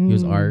there? He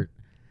was Art.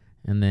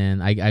 And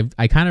then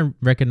I kind of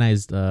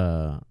recognized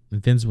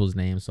Invincible's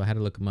name, so I had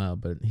to look him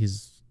up. But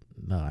he's,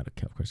 of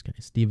course,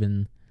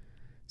 Steven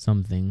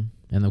something.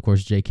 And, of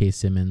course, J.K.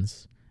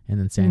 Simmons. And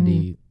then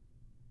Sandy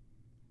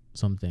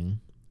something.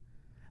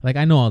 Like,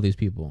 I know all these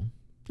people.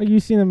 Like,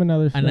 you've seen them in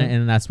other stuff.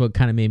 And that's what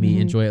kind of made me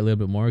enjoy it a little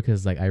bit more,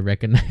 because like I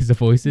recognize the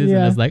voices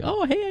and it's like,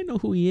 oh, hey, I know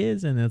who he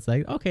is. And it's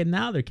like, okay,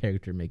 now their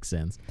character makes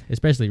sense,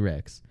 especially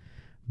Rex,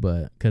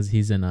 but because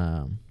he's in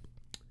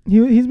he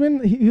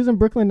was in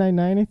Brooklyn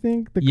Nine-Nine, I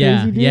think. The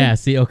crazy dude.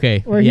 See, okay,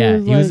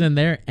 he was in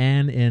there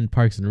and in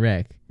Parks and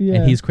Rec,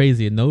 and he's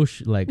crazy in those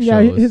shows.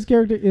 His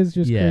character is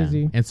just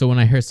crazy. And so when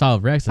I saw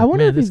Rex, I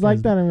wonder if he's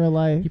like that in real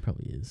life. He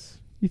probably is.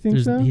 You think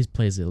so? He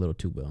plays it a little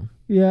too well.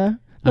 Yeah.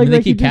 I mean,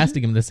 they keep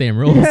casting him in the same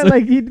roles. Yeah,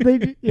 like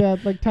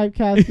like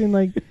typecasting.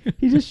 Like,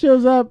 he just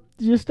shows up,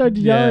 just starts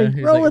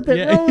yelling, roll with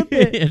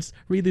it. Just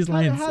read these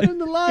lines. Hand in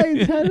the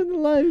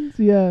lines.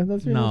 Yeah,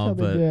 that's really how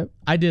they do it.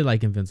 I did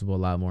like Invincible a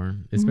lot more,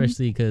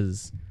 especially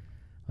because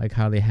like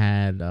how they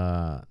had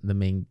the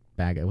main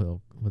bad guy.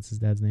 What's his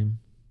dad's name?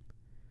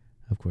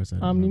 Of course, I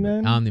don't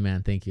Omni-Man.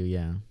 Omni-Man. Thank you.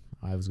 Yeah,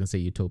 I was gonna say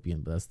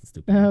Utopian, but that's the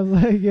stupid. I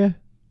was like, yeah.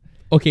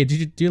 Okay,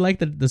 do you like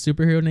the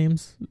superhero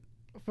names?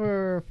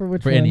 For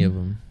which for one? any of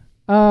them?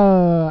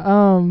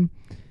 Wow,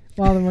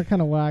 them were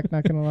kind of whack,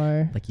 not gonna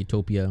lie. Like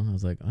Utopia, I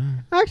was like,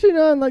 actually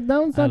no, like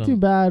that one's not too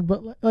bad,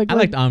 but like I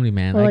liked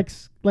Omni-Man, or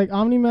like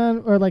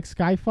Omni-Man or like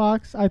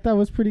Skyfox, I thought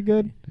was pretty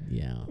good.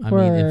 Yeah, I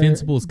mean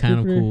Invincible is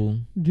kind of cool.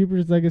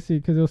 Jupiter's Legacy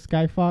because it was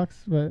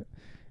Skyfox,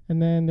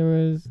 and then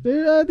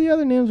the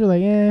other names were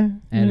like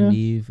Adam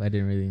Eve, I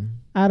didn't really.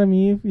 Adam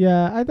Eve,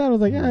 yeah, I thought it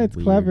was like it's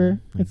weird, clever,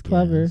 it's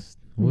clever.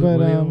 What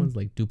the other ones,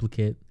 like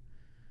Duplicate,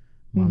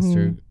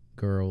 Monster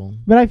Girl.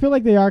 But I feel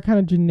like they are kind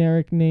of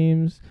generic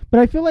names.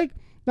 But I feel like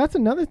that's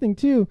another thing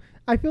too.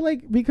 I feel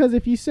like because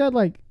if you said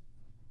like,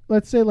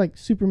 let's say like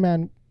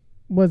Superman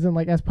wasn't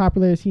like as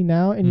popular as he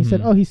now, and you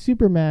said, oh, he's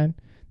Superman,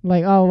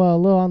 like, oh well, a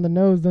little on the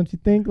nose, don't you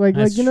think? Like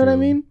you know what I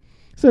mean?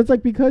 So it's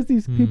like because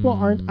these people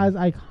aren't as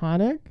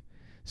iconic,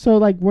 so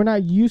like we're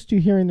not used to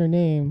hearing their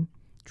name.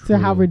 To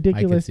how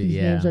ridiculous these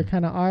names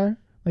are.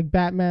 Like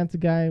Batman's a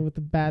guy with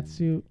the bat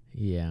suit.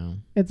 Yeah.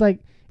 It's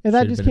like if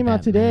that just came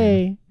out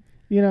today.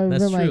 You know,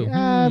 that's they're true.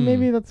 Like,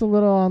 maybe that's a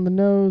little on the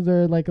nose,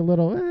 or like a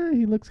little,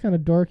 he looks kind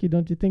of dorky,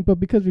 don't you think? But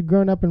because we've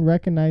grown up and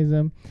recognize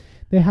them,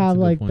 they have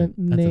like the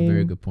name. That's a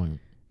very good point.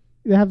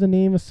 They have the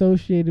name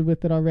associated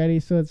with it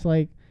already, so it's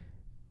like,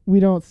 we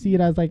don't see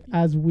it as like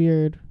as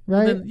weird,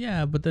 right?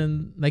 But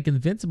then like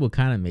Invincible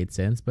kind of made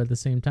sense, but at the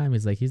same time,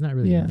 it's like he's not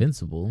really Yeah.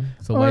 invincible.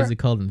 So why is he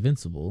called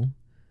Invincible?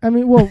 I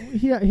mean, well,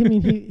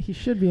 he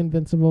should be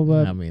invincible,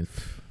 but I mean,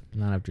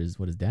 not after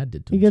what his dad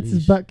did to he him. gets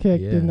his Sheesh. butt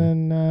kicked, Yeah. and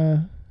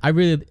then I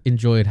really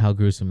enjoyed how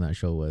gruesome that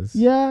show was.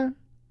 yeah,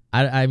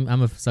 I'm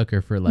a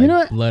sucker for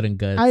like blood and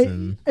guts.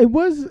 it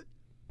was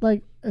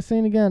like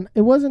saying again,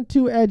 it wasn't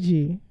too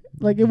edgy.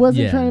 Like it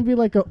wasn't Yeah. trying to be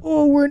like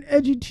we're an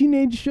edgy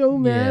teenage show,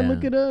 man. Yeah.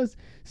 Look at us,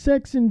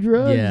 sex and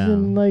drugs,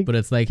 and like. But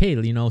it's like, hey,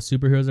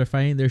 superheroes are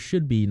fighting. There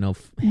should be hands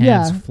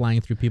Yeah.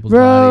 flying through people's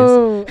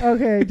bodies. Bro,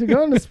 okay, to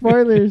go into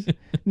spoilers.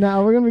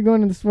 Now we're gonna be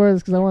going into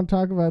spoilers because I want to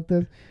talk about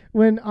this.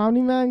 When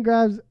Omni-Man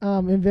grabs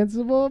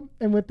Invincible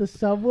and with the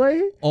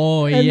subway,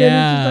 Oh and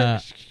yeah. then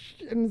it's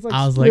just like, and it's like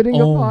I was like,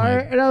 splitting oh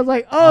apart, my- and I was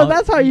like, oh,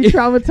 that's how you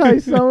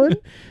traumatize someone.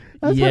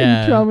 That's how you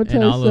and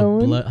traumatize all someone.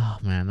 the blood. Oh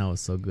man, that was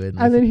so good.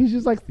 And then he's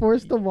just like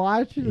forced to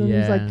watch, and then he's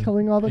Yeah. like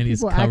killing all the And he's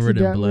people covered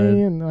in accidentally,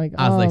 blood. and like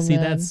I was like, see,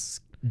 man. that's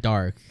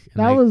dark.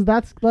 And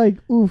that's like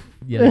oof.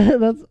 Yeah.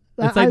 that's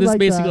it's I like this like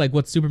basically that. like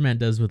what Superman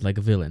does with like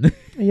a villain.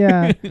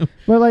 Yeah,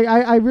 but like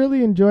I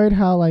really enjoyed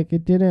how like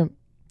it didn't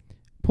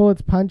pull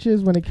its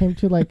punches when it came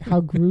to like how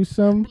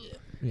gruesome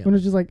Yeah. when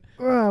it's just like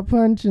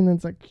punch, and then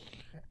it's like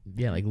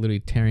Yeah, like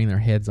literally tearing their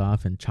heads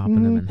off and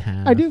chopping them in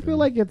half. I do feel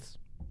like it's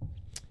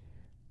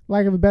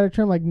lack of a better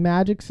term, like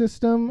magic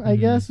system, I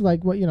guess,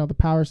 like what the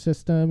power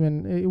system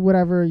and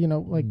whatever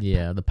like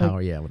the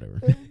power, whatever.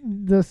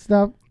 the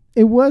stuff.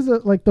 It was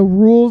like the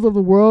rules of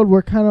the world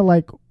were kind of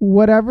like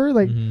whatever.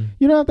 Like Mhm.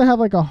 you don't have to have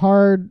like a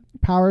hard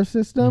power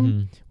system,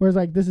 Mhm. whereas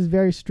like this is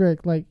very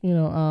strict. Like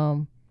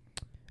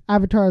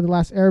Avatar: The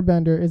Last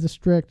Airbender is a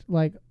strict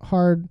like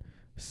hard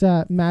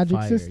set magic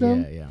Fire,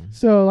 system. Yeah.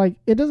 So like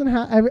it doesn't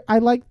have.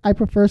 I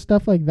prefer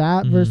stuff like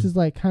that Mhm. versus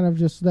like kind of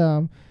just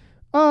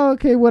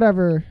okay,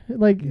 whatever.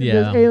 Like Yeah.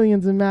 there's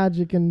aliens and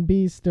magic and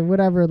beast or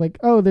whatever. Like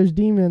there's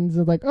demons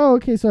and like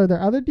okay, so are there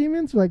other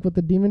demons like with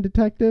the demon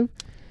detective?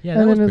 Yeah,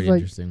 And that was then it's pretty like-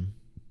 interesting.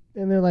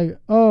 And they're like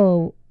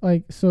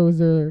like so is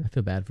there I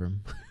feel bad for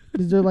him.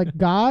 is there like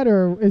God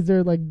or is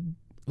there like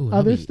Ooh,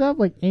 other stuff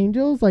like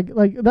angels like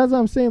that's what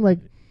I'm saying like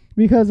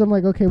because I'm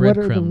like okay what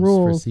are the breadcrumbs for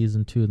rules?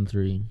 season 2 and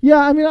 3. Yeah,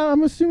 I mean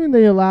I'm assuming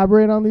they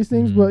elaborate on these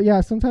things, Mhm. but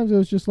yeah, sometimes it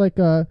was just like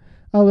a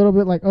little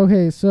bit like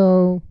okay,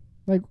 so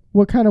like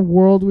what kind of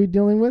world are we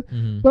dealing with?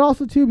 Mhm. But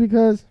also too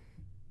because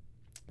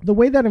the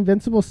way that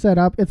Invincible's set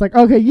up, it's like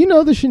okay,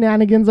 the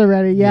shenanigans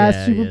already. Yeah,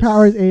 Yeah,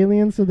 superpowers, yes.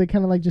 aliens, so they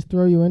kind of like just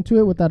throw you into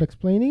it without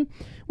explaining,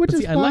 which But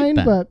is see, I like fine.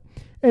 that. But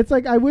it's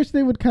like I wish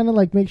they would kind of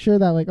like make sure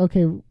that like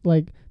okay,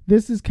 like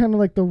this is kind of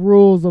like the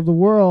rules of the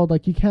world.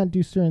 Like you can't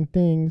do certain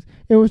things.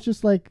 It was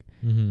just like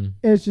Mhm.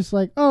 it's just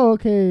like oh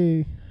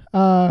okay,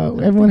 I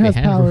everyone think has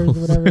they had powers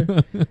rules. or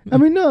whatever. I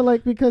mean no,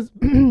 like because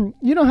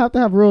you don't have to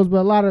have rules, but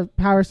a lot of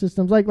power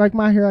systems like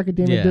My Hero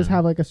Academia Yeah. does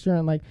have like a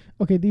certain like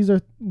okay these are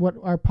what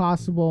are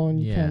possible and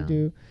you can't Yeah.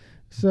 do.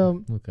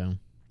 So Okay.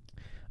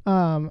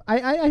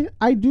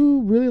 I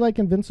do really like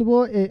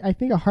Invincible. I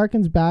think it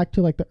harkens back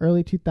to like the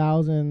early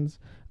 2000s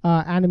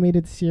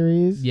animated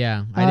series.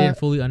 Yeah, I didn't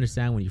fully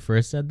understand when you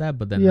first said that,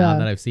 but then Yeah. now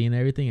that I've seen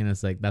everything, and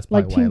it's like that's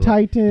probably Like why. Teen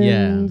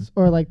Titans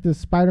Yeah. or like the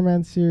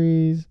Spider-Man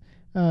series.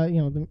 All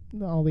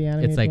the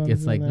animated ones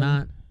it's like and then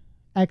not.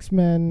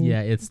 X-Men.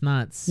 Yeah, it's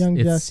not. Young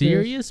It's Justice.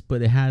 serious,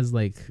 but it has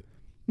like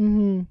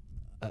Mm-hmm.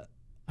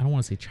 I don't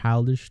want to say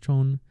childish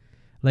tone.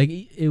 Like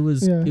it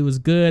was Yeah. it was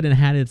good and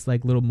had its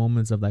like little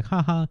moments of like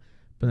haha,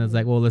 but then it's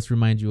like well let's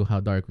remind you how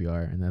dark we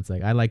are, and that's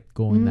like I like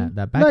going that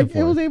back like and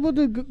forth. it was able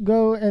to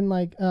go and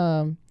like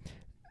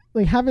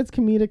have its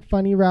comedic,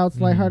 funny routes,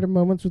 Mhm. lighthearted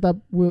moments without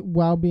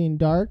while being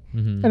dark.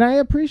 Mhm. And I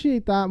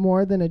appreciate that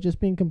more than it just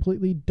being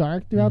completely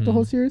dark throughout the Mhm.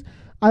 whole series.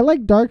 I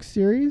like dark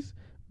series,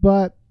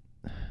 but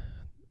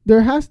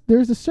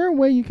there's a certain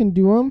way you can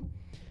do them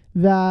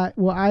that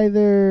will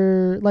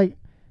either like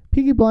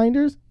Peaky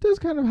Blinders does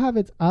kind of have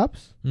its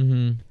ups,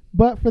 Mhm.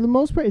 but for the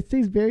most part it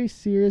stays very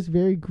serious,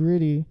 very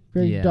gritty,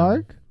 very Yeah.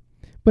 dark,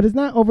 but it's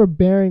not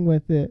overbearing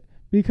with it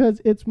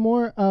because it's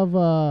more of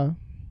a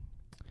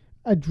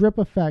drip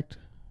effect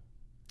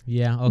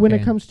Yeah. Okay. when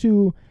it comes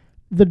to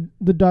the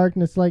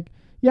darkness. Like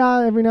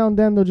every now and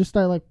then they'll just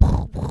start like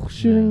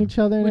shooting Yeah. each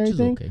other and Which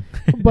everything. is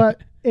okay.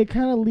 But it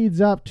kind of leads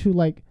up to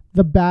like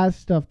the bad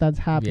stuff that's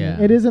happening.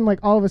 Yeah. It isn't like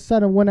all of a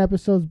sudden one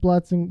episode's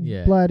blood and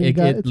Yeah. blood and It,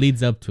 gut. it It's-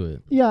 leads up to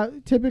it. yeah,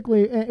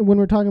 typically when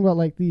we're talking about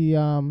like the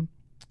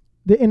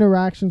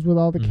interactions with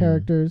all the Mhm.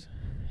 characters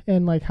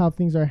and like how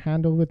things are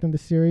handled within the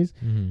series.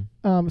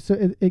 Mhm. So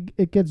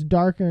it gets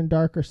darker and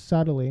darker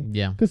subtly.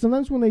 Yeah. Because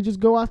sometimes when they just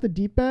go off the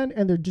deep end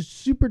and they're just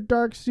super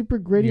dark, super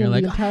gritty You're in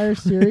like, the entire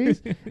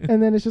series,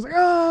 and then it's just like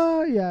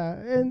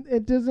and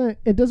it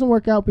doesn't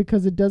work out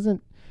because it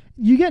doesn't.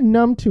 You get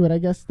numb to it. I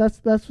guess that's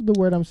the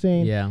word I'm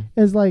saying. Yeah.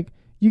 Is like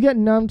you get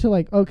numb to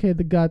like okay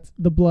the guts,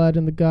 the blood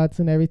and the guts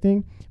and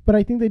everything. But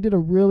I think they did a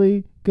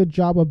really good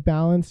job of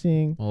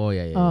balancing Oh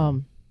yeah. Yeah.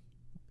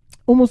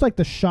 almost like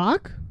the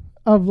shock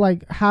of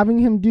like having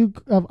him do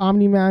of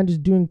Omni-Man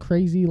just doing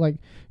crazy like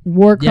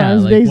war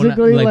crimes like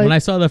basically. When I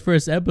saw the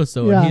first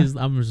episode, Yeah.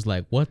 I'm just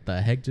like, what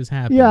the heck just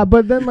happened? Yeah,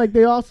 but then like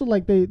they also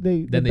like they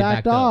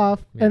backed off,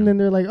 up. Yeah. and then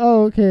they're like,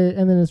 oh okay,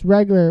 and then it's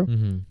regular,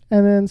 Mm-hmm.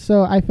 and then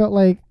so I feel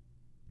like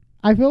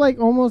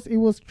almost it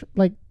was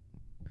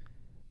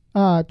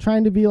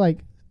trying to be like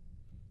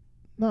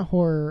not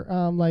horror,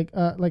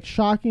 like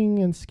shocking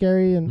and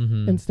scary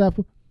and stuff,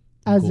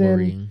 as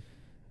Gory. in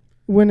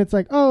when it's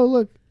like, oh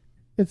look,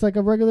 it's like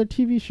a regular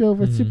TV show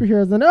for Mhm.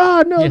 superheroes, and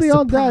oh no, Yeah, they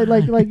all died.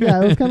 Like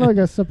yeah, it was kind of like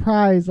a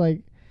surprise.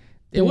 Like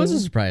It was a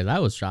thing. surprise. I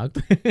was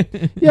shocked.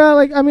 Yeah,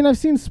 like I mean, I've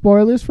seen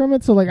spoilers from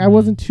it, so like I Mhm.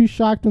 wasn't too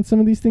shocked when some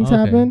of these things Okay.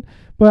 happened,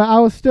 but I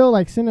was still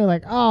like sitting there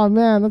like, oh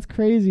man, that's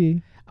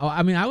crazy. Oh,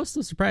 I mean, I was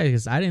still surprised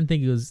because I didn't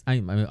think it was. I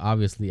mean,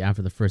 obviously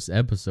after the first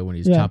episode when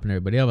he's Yeah. chopping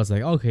everybody up, I was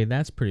like, okay,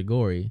 that's pretty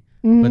gory.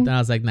 Mhm. But then I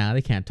was like, nah,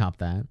 they can't top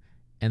that.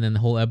 And then the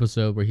whole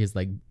episode where he's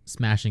like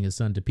smashing his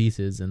son to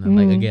pieces, and then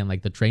like Mhm. again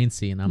like the train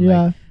scene, I'm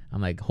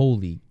like,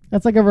 holy.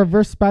 That's like a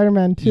reverse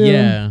Spider-Man too.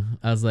 Yeah,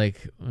 I was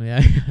like,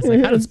 yeah, I was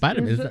like, how does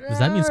Spider-Man? Does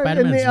that mean in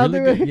Spider-Man's the really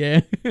other good?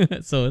 Yeah.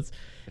 So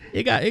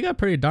it got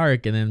pretty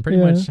dark, and then pretty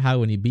Yeah. much how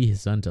when he beat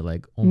his son to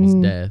like almost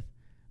Mhm. death,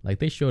 like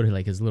they showed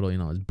like his little,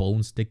 his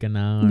bones sticking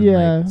out, and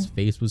Yeah. like his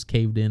face was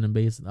caved in, and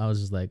I was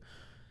just like,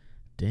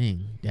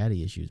 dang,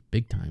 daddy issues,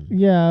 big time.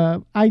 Yeah,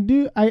 I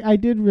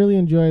did really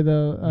enjoy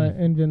the Mm.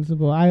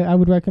 Invincible. I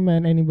would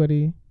recommend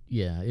anybody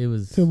Yeah, it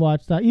was. to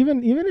watch that.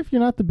 Even if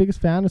you're not the biggest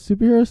fan of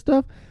superhero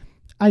stuff,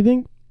 I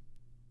think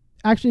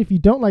actually if you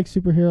don't like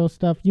superhero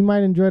stuff, you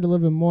might enjoy it a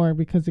little bit more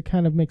because it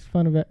kind of makes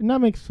fun of it. Not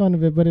makes fun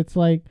of it, but it's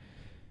like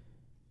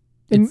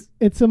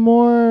it's a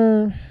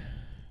more,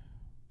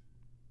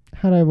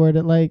 how do I word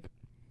it? Like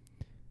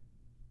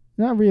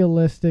not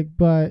realistic,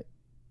 but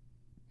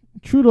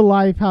true to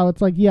life, how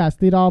it's like, yes,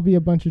 they'd all be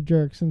a bunch of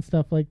jerks and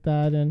stuff like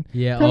that, and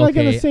Yeah, kind of like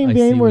in the same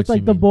vein where it's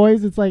like the boy.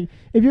 boys. It's like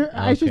if you're,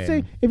 I should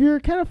Okay. say, if you're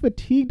kind of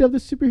fatigued of the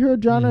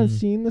superhero genre and Mhm.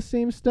 seeing the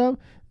same stuff,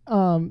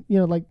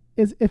 like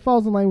it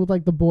falls in line with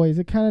like the boys.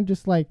 It kind of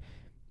just like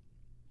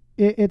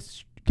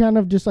it's kind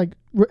of just like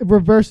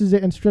reverses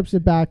it and strips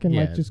it back and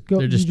like just go.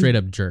 They're just straight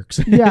up jerks.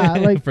 Yeah,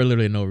 like for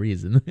literally no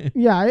reason.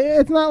 Yeah,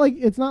 it's not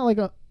like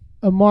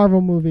a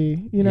Marvel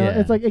movie. Yeah.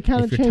 It's like it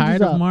kind of If you're changes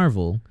tired up. of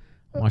Marvel,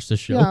 watch the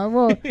show. Yeah,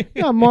 well,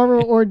 yeah,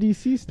 Marvel or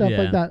DC stuff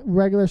Yeah. like that,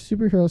 regular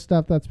superhero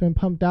stuff that's been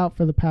pumped out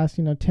for the past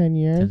 10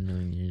 years. 10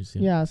 million years.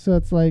 Yeah, so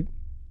it's like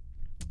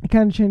it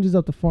kind of changes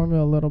up the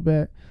formula a little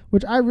bit,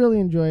 which I really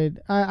enjoyed.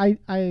 I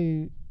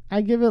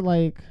give it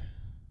like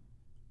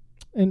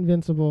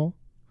Invincible.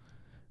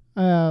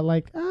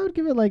 Like I would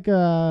give it like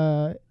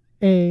a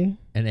A.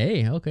 An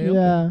A. Okay.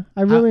 Yeah,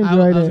 I really I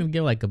enjoyed was it. gonna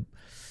give like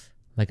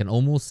an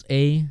almost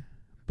A,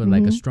 but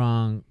like a Mhm.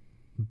 strong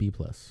B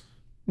plus.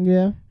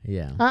 Yeah,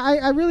 Yeah.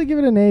 I really give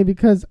it an A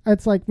because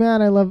it's like,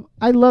 man, I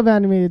love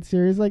animated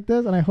series like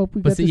this, and I hope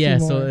we But get see, to yeah,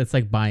 see more. so it's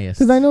like biased.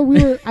 Because I know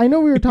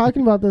we were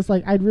talking about this.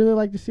 Like, I'd really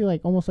like to see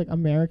like almost like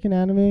American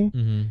anime,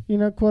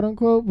 Mm-hmm. quote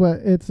unquote. But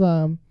it's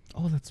Oh,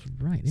 that's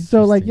right.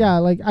 so like Interesting. yeah,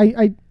 like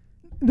I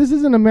this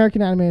is an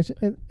American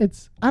animation.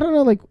 It's I don't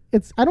know, like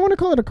I don't want to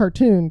call it a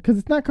cartoon because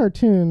it's not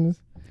cartoons.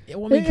 Yeah,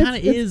 well, I mean, it's- kind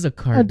of it's is a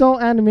cartoon.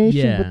 Adult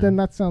animation, Yeah. but then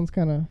that sounds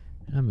kind of.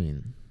 I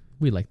mean,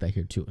 we like that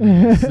here too. I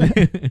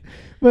guess.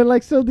 But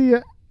like so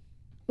the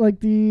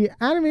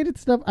animated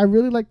stuff, I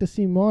really like to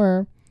see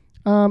more.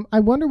 I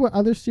wonder what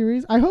other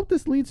series. I hope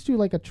this leads to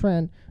like a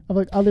trend of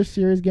like other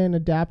series getting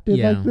adapted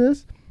Yeah. like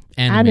this.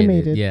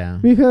 Animated. Yeah.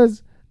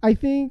 Because I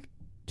think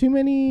too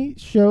many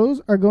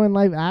shows are going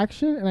live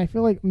action, and I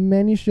feel like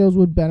many shows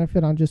would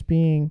benefit on just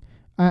being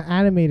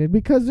animated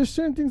because there's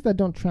certain things that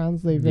don't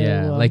translate very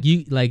Yeah, well. like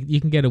you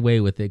can get away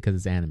with it because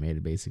it's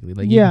animated, basically.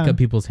 Like you Yeah. can cut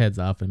people's heads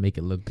off and make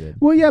it look good.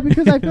 Well, yeah,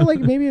 because I feel like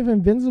maybe if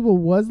Invincible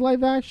was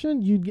live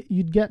action,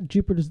 you'd get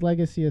Jupiter's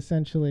Legacy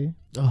essentially.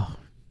 Oh,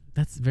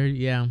 that's very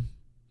yeah.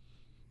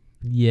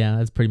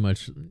 That's pretty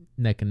much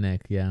neck and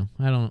neck. Yeah,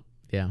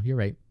 you're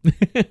right.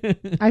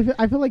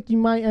 I feel like you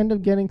might end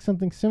up getting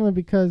something similar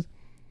because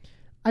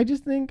I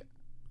just think,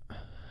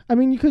 I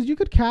mean, because you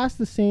could cast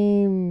the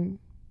same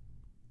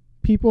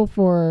people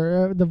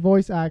for the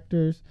voice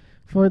actors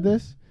for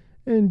this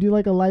and do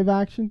like a live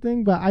action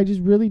thing, but I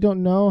just really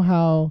don't know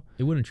how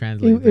It wouldn't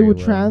translate. it very would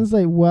well.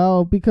 translate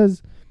well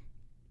because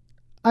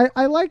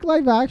I like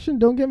live action,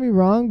 don't get me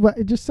wrong, but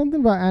it just something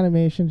about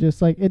animation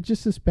just like it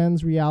just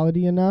suspends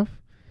reality enough.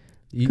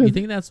 You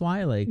think that's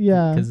why? Like,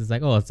 Yeah. because it's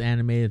like, oh, it's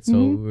animated, so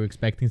Mhm. we're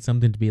expecting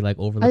something to be like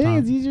over the I top. think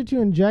it's easier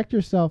to inject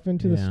yourself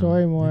into the Yeah,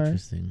 story more.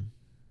 Interesting.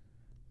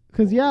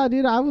 Cause yeah,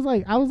 dude, I was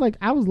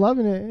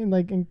loving it in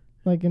like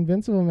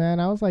Invincible, man.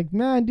 I was like,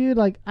 man, dude,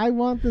 like I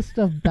want this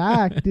stuff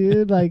back,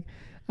 dude. Like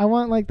I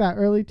want like that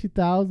early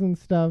 2000s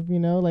stuff,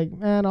 like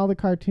man, all the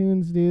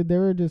cartoons, dude, they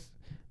were just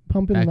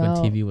pumping Back them when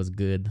out. TV was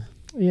good.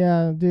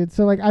 Yeah, dude.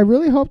 So like I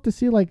really hope to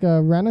see like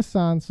a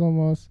renaissance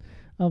almost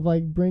of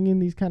like bringing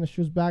these kind of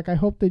shows back. I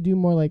hope they do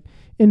more like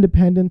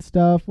independent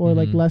stuff or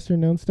like Mhm. lesser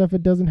known stuff.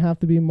 It doesn't have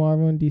to be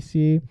Marvel and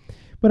DC.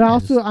 But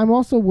Yeah, I'm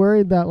also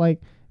worried that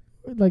like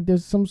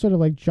there's some sort of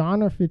like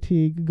genre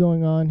fatigue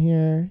going on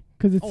here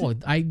Because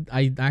it's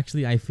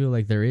I feel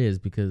like there is,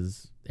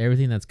 because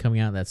everything that's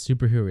coming out that's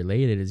superhero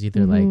related is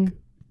either like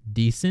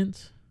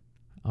decent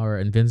or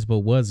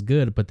Invincible was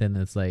good, but then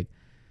it's like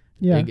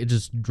it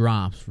just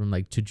drops from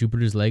like to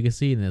Jupiter's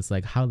Legacy, and it's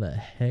like, how the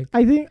heck?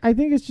 I think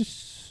it's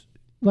just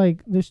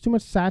like there's too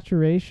much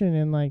saturation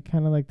in like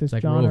kind of like this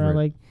like genre,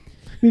 like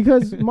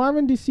because Marvel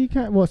and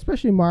DC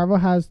especially Marvel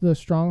has the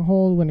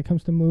stronghold when it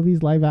comes to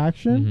movies, live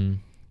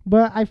action.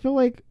 But I feel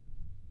like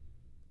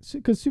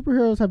because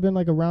superheroes have been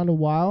like around a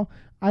while,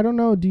 I don't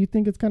know. Do you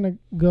think it's gonna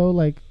go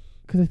like?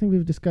 Because I think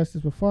we've discussed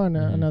this before in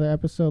another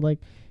episode. Like,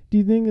 do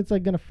you think it's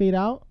like gonna fade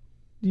out?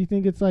 Do you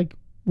think it's like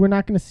we're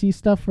not gonna see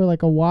stuff for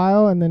like a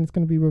while and then it's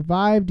gonna be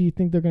revived? Do you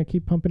think they're gonna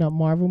keep pumping out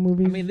Marvel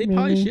movies? I mean, they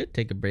probably should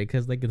take a break,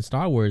 because like in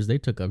Star Wars, they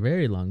took a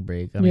very long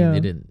break. I mean, they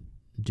didn't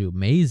do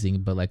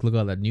amazing, but like look at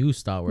all that new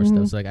Star Wars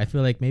stuff. So like I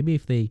feel like maybe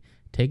if they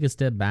take a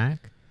step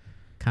back,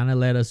 kind of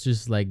let us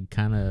just like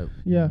kind of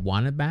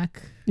want it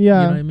back. You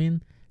know what I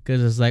mean?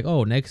 Because it's like,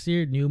 oh, next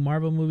year, new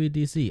Marvel movie,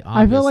 DC.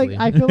 Obviously.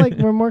 I feel like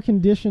we're more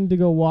conditioned to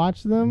go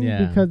watch them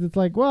because it's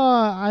like, well,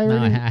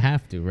 I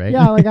have to, right?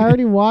 Yeah, like I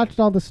already watched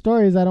all the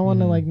stories. I don't want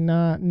to like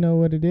not know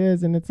what it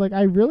is, and it's like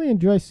I really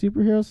enjoy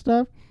superhero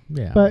stuff.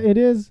 Yeah, but it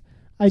is.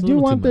 I do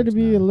want there to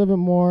be a little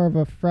bit more of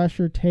a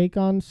fresher take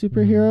on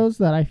superheroes.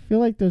 That I feel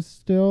like there's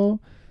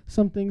still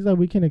some things that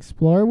we can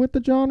explore with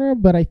the genre,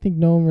 but I think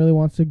no one really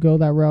wants to go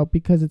that route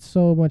because it's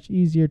so much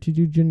easier to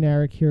do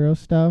generic hero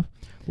stuff.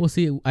 Well,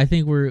 see, I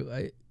think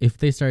if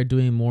they start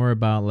doing more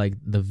about like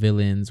the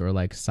villains or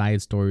like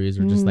side stories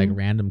or just like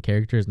random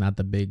characters, not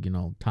the big,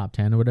 top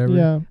 10 or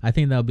whatever, I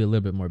think that'll be a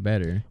little bit more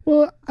better.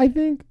 Well, I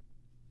think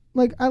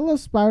like I love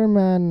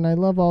Spider-Man and I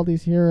love all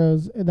these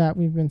heroes that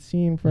we've been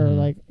seeing for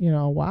like,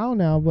 a while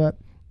now, but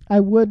I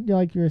would,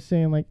 like you were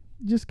saying, like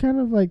just kind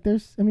of like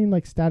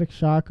like Static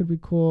Shock would be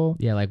cool.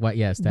 Yeah, like what?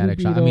 Yeah, Static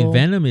Shock. I mean,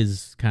 Venom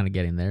is kind of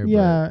getting there.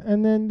 Yeah,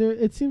 and then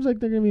it seems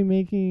like they're going to be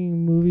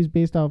making movies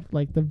based off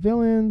like the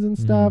villains and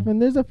stuff. And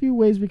there's a few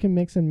ways we can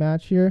mix and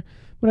match here.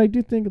 But I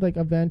do think like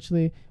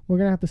eventually we're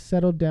going to have to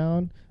settle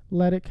down,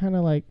 let it kind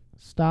of like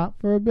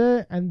stop for a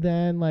bit, and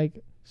then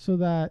like so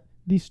that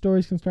these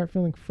stories can start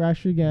feeling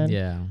fresh again.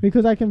 Yeah.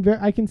 Because I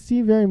can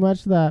see very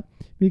much that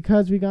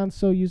because we got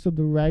so used to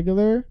the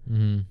regular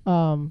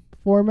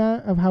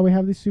format of how we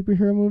have these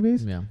superhero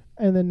movies,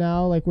 and then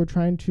now like we're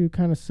trying to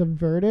kind of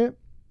subvert it,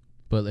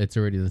 but it's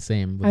already the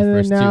same with and the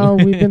first then now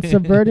two. we've been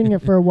subverting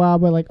it for a while,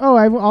 but like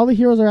all the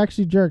heroes are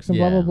actually jerks and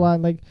blah blah blah,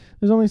 and like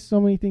there's only so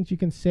many things you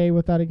can say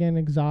without it getting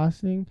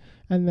exhausting.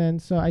 And then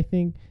so I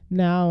think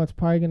now it's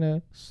probably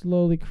gonna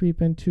slowly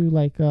creep into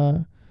like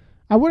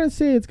I wouldn't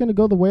say it's gonna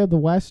go the way of the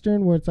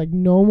Western, where it's like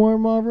no more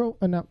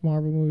not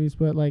Marvel movies,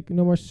 but like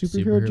no more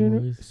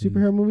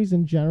superhero movies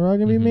in general are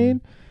gonna be made.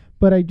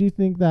 But I do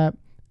think that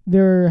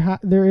there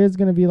is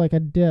going to be like a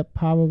dip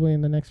probably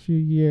in the next few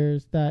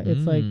years, that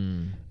it's like,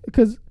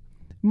 because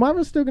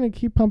Marvel's still going to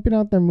keep pumping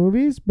out their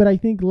movies, but I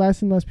think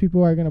less and less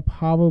people are going to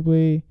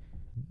probably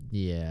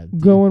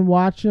go and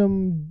watch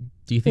them.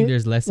 Do you think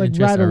there's less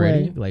interest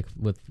already? Like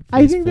with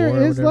I think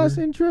there is less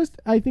interest.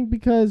 I think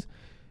because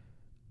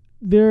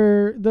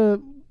the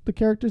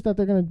characters that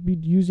they're going to be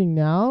using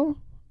now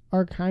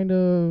are kind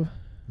of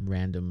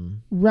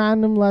random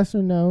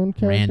lesser known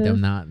characters.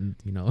 Random, not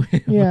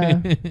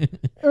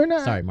or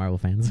not. Sorry, Marvel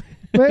fans.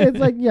 But it's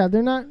like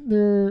they're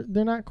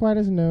not quite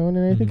as known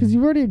and everything, because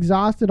you've already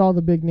exhausted all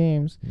the big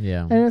names.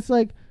 Yeah, and it's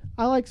like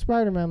I like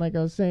Spider-Man, like I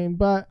was saying,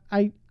 but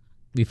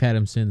we've had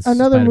him since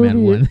another Spider-Man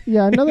movie. 1.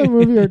 Yeah, another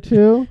movie or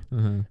two,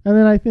 and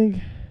then I think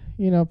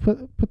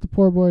put the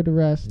poor boy to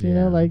rest. You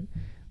know, like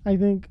I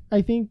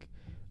think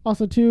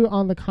also too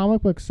on the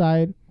comic book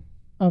side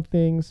of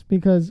things,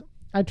 because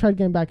I tried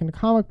getting back into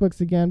comic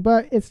books again,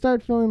 but it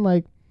started feeling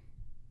like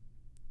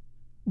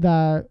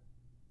that.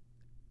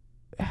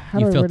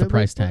 You felt the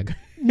price tag.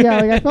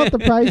 Yeah, like I felt the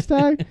price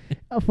tag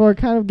for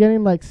kind of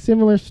getting like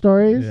similar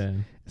stories. Yeah.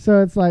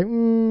 So it's like,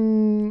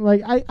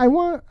 like I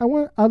want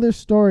other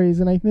stories,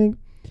 and I think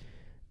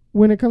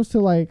when it comes to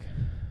like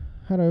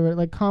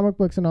like comic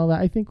books and all that,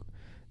 I think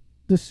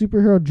the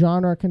superhero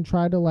genre can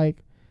try to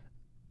like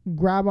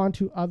grab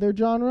onto other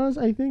genres.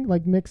 I think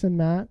like mix and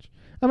match.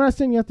 I'm not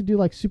saying you have to do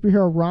like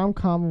superhero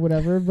rom-com or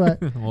whatever,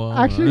 but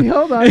actually,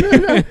 hold on.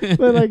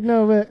 But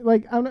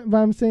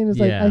I'm saying is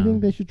like I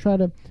think they should try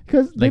to,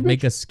 because like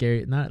make a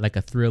scary, not like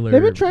a thriller.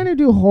 They've been trying to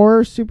do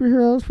horror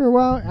superheroes for a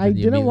while. I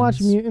didn't watch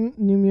New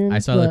Mutants. I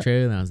saw the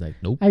trailer and I was like,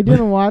 nope. I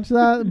didn't watch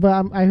that,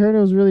 but I heard it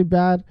was really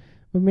bad.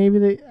 But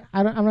maybe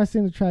I'm not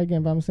saying to try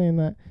again, but I'm saying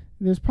that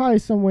there's probably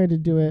some way to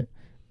do it.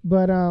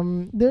 But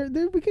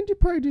we can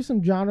probably do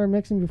some genre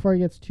mixing before it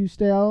gets too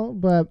stale.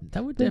 But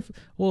that would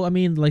well, I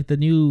mean, like the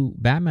new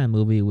Batman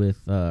movie with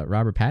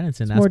Robert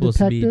Pattinson, that's supposed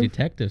to be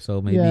detective, so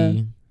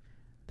maybe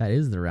that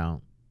is the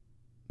route.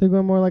 They're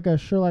going more like a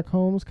Sherlock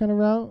Holmes kind of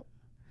route.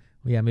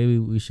 Well, yeah, maybe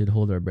we should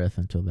hold our breath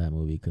until that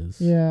movie, because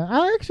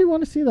I actually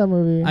want to see that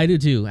movie. I do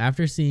too.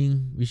 After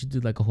seeing, we should do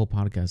like a whole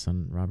podcast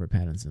on Robert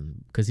Pattinson,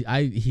 because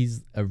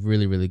he's a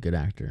really, really good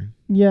actor.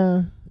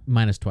 Yeah,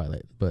 minus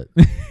Twilight, but.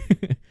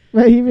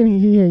 But even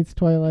he hates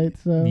Twilight,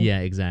 so... Yeah,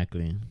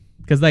 exactly.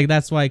 Because like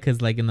that's why.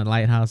 Because like in the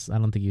Lighthouse, I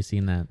don't think you've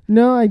seen that.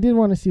 No, I did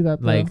want to see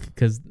that. Though. Like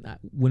because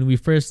when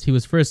he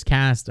was first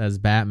cast as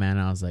Batman,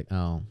 I was like,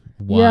 oh,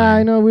 why? Yeah,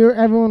 I know.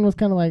 Everyone was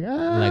kind of like,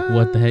 like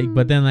what the heck?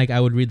 But then like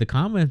I would read the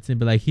comments and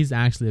be like, he's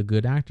actually a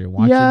good actor.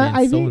 Watch him in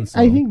I so think and so.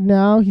 I think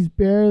now he's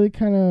barely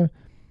kind of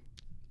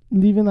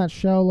leaving that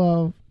shell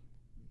of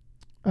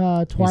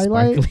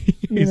Twilight.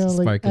 He's a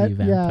sparkly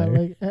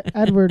vampire. Yeah, like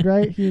Edward,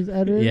 right? He was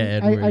Edward.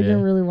 Yeah, Edward. I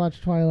didn't really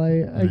watch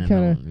Twilight. I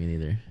kind of. Me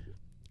neither.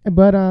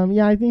 But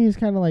yeah, I think he's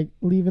kind of like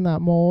leaving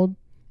that mold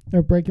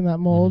or breaking that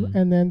mold,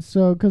 and then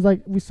because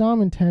like we saw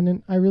him in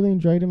Tenet, I really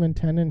enjoyed him in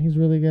Tenet. He's a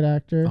really good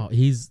actor. Oh,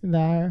 he's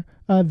there.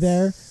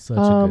 Such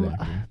a good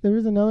actor. There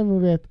was another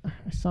movie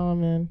I saw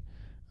him in,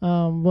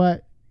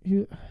 but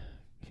he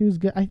was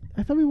good. I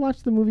thought we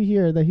watched the movie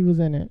here that he was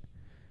in it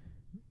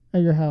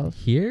at your house.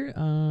 Here?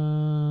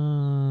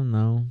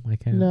 No, I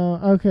can't. No,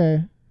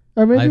 okay.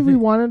 Or maybe we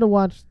wanted to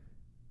watch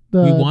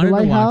the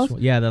Lighthouse. To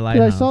watch, yeah, the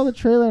Lighthouse. I saw the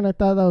trailer and I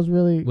thought that was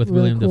really with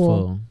really William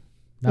cool.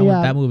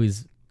 Dafoe. That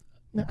movie's.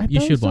 You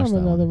should watch that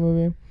another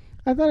movie.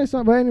 I thought I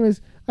saw, but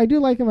anyways, I do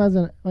like him as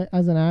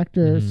an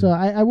actor. So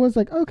I was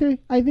like, okay,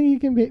 I think he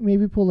can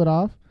maybe pull it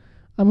off.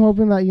 I'm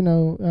hoping that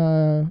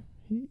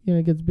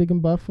gets big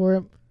and buff for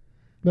it.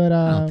 But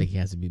I don't think he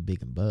has to be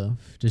big and buff.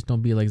 Just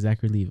don't be like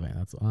Zachary Levi.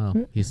 That's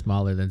he's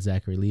smaller than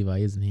Zachary Levi,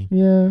 isn't he?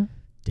 Yeah.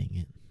 Dang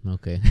it.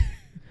 Okay.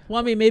 Well,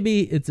 I mean,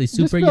 maybe it's a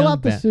super just fill young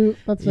out the suit.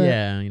 That's it.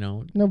 Yeah,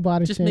 no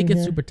body. Just make it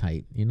here. super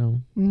tight.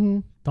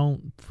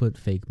 Don't put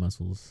fake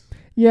muscles.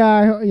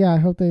 Yeah, I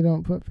hope they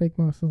don't put fake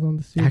muscles on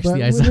the suit.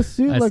 Actually, the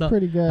suit looked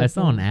pretty good. I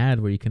saw an ad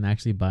where you can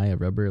actually buy a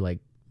rubber like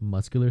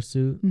muscular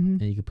suit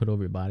and you can put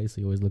over your body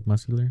so you always look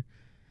muscular.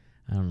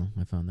 I don't know.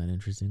 I found that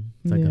interesting.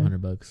 It's like $100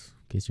 in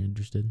case you're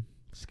interested.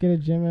 Just get a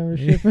gym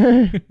membership.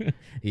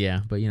 Yeah,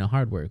 but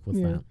hard work.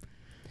 What's that?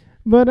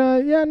 But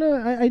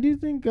I do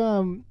think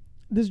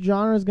this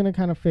genre is gonna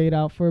kind of fade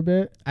out for a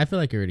bit. I feel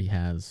like it already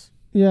has.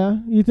 Yeah,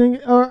 you think?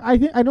 Or I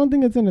don't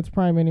think it's in its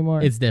prime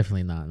anymore. It's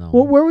definitely not. No.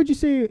 Well, where would you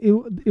say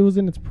it was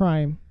in its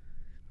prime?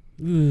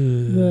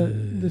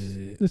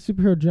 The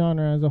superhero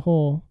genre as a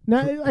whole,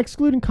 not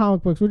excluding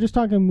comic books. We're just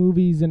talking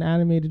movies and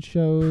animated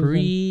shows.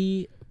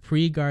 Pre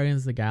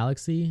Guardians of the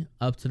Galaxy,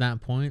 up to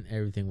that point,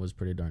 everything was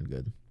pretty darn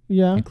good.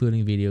 Yeah,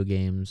 including video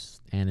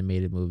games,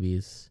 animated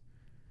movies,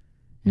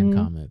 and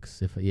comics.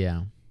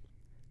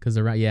 Because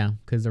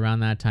around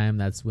that time,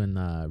 that's when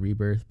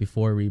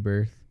before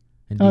Rebirth.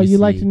 And DC, you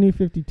liked New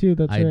 52.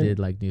 That's right. I did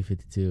like New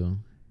 52.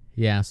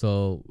 Yeah,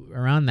 so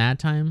around that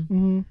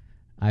time,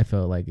 I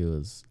felt like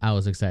I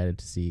was excited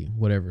to see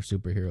whatever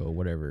superhero,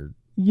 whatever.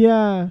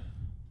 Yeah,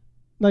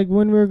 like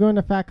when we were going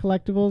to Fat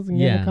Collectibles and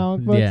getting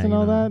comic books and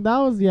all that. That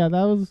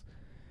was.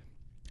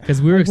 Because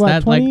we were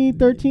excited,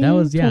 2013, that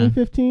was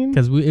 2015.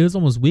 Because it was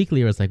almost weekly.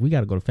 It was like we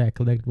got to go to Fat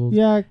Collectibles.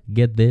 Yeah,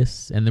 get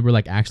this, and then we're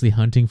like actually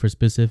hunting for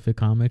specific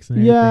comics and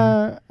everything.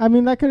 Yeah, I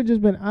mean that could have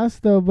just been us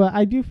though, but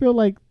I do feel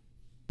like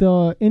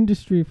the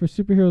industry for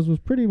superheroes was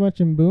pretty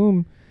much in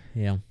boom.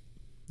 Yeah,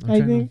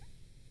 I think.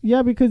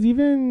 Yeah, because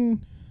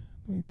even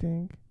let me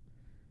think.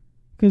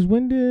 Because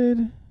when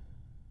did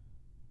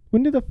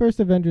the first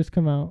Avengers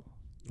come out?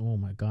 Oh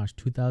my gosh,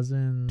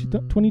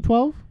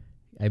 2012?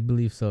 I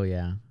believe so.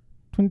 Yeah.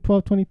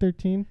 2012,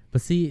 2013.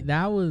 But see,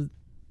 that was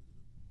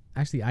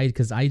actually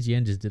because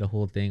IGN just did a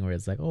whole thing where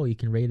it's like, oh, you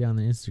can rate it on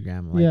the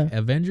Instagram. Like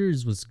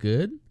Avengers was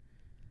good,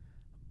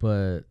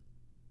 but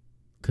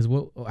because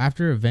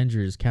after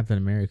Avengers, Captain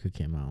America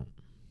came out,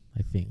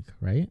 I think,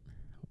 right?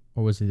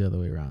 Or was it the other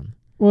way around?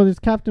 Well, there's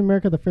Captain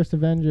America, the first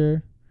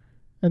Avenger,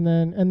 and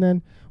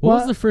then what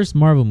was the first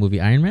Marvel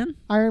movie? Iron Man.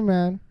 Iron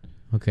Man.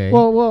 Okay.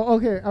 Well.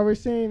 Okay. Are we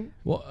saying?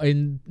 Well,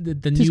 in the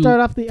to new start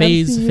off the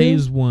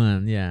phase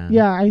one, yeah.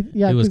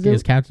 Yeah, It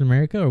was Captain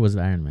America or was it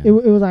Iron Man? It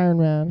was Iron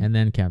Man, and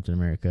then Captain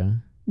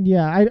America.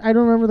 Yeah, I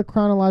don't remember the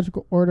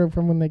chronological order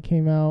from when they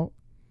came out.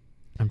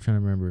 I'm trying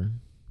to remember,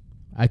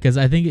 because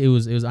I think it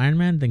was Iron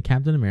Man, then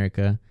Captain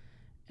America,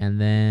 and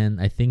then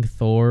I think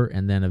Thor,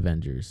 and then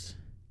Avengers,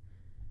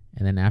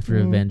 and then after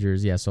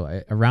Avengers, yeah.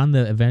 So around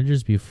the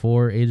Avengers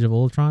before Age of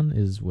Ultron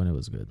is when it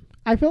was good.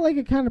 I felt like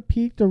it kind of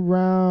peaked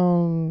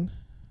around.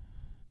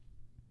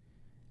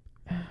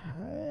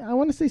 I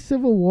want to say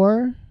Civil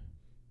War.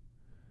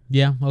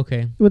 Yeah,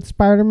 okay. With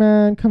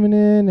Spider-Man coming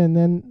in and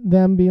then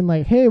them being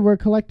like, hey, we're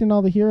collecting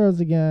all the heroes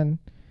again.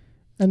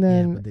 And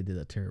then... Yeah, but they did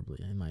that terribly,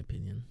 in my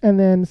opinion. And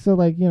then, so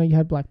like, you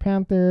had Black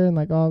Panther and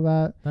like all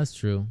that. That's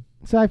true.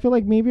 So I feel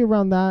like maybe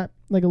around that,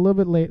 like a little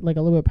bit late, like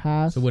a little bit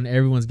past. So when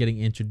everyone's getting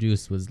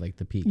introduced was like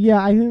the peak.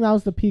 Yeah, I think that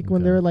was the peak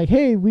when they were like,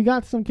 hey, we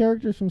got some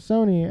characters from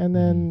Sony. And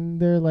then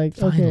they're like,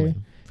 finally. Okay.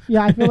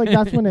 Yeah, I feel like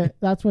that's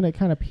when it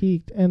kind of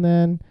peaked. And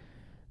then...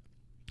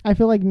 I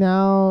feel like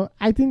now,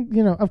 I think,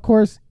 of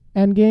course,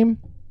 Endgame.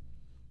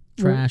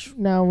 Trash.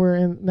 Now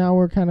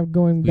we're kind of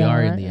going back. We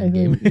are in the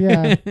Endgame.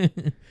 Yeah.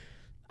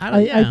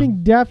 I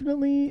think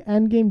definitely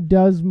Endgame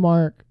does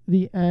mark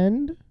the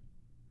end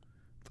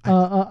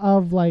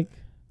of like,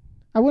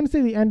 I wouldn't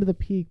say the end of the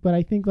peak, but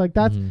I think like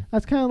that's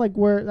kind of like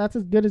where that's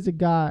as good as it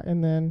got.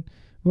 And then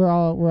we're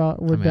I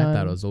done.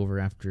 thought it was over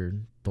after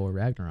Thor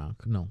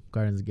Ragnarok. No,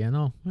 Guardians again.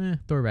 Oh,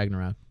 Thor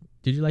Ragnarok.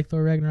 Did you like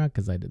Thor Ragnarok?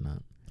 Because I did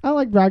not. I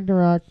like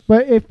Ragnarok,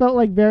 but it felt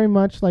like very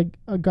much like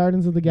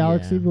Guardians of the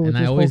Galaxy. But with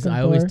and just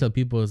I always tell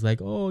people, it's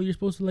like, oh, you're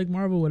supposed to like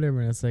Marvel, whatever.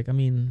 And it's like, I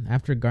mean,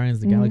 after Guardians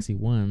of the Galaxy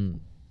 1,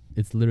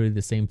 it's literally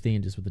the same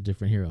thing, just with a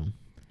different hero.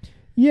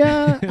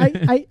 Yeah,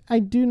 I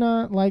do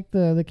not like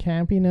the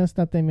campiness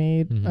that they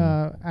made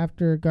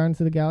after Guardians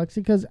of the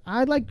Galaxy, because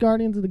I like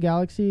Guardians of the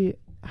Galaxy,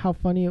 how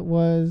funny it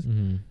was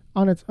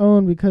on its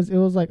own, because it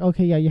was like,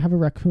 okay, yeah, you have a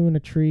raccoon, a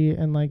tree,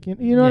 and like, you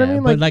know what I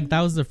mean? But like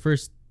that was the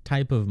first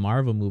type of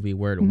Marvel movie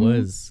where it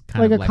was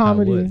kind of like a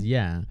comedy. How it was.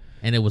 Yeah,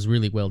 and it was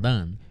really well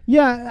done.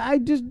 Yeah, I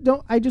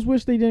just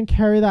wish they didn't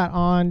carry that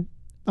on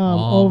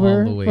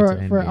over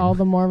for all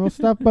the Marvel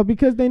stuff, but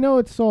because they know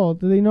it's sold,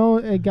 they know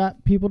it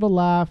got people to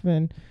laugh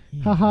and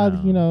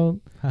haha, you know,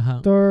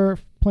 Thor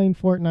playing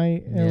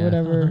Fortnite or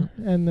whatever,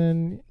 and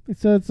then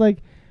so it's like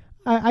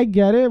I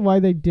get it why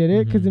they did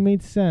it, because it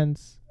made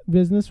sense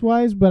business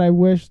wise, but I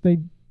wish they.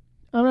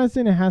 I'm not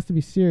saying it has to be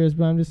serious,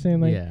 but I'm just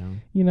saying, like,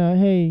 you know,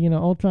 hey, you know,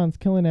 Ultron's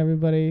killing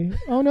everybody.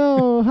 Oh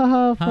no,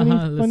 haha,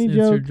 funny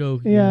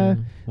joke. Yeah.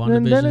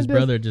 WandaVision's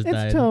brother just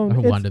died. Tone.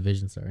 Or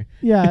WandaVision, sorry.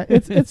 Yeah,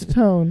 it's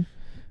tone.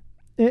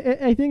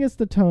 I think it's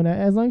the tone.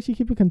 As long as you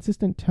keep a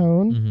consistent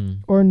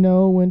tone, or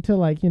know when to,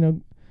 like, you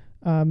know,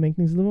 make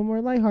things a little more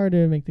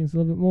lighthearted, make things a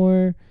little bit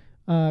more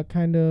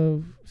kind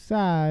of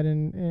sad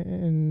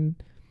and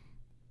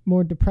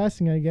more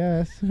depressing, I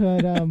guess.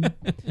 But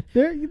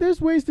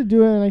there's ways to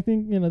do it, and I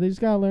think, you know, they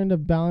just gotta learn to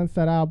balance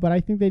that out. But I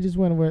think they just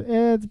went where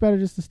it's better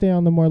just to stay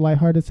on the more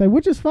lighthearted side,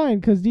 which is fine,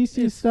 because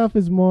DC stuff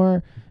is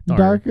more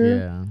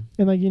darker,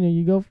 and like, you know,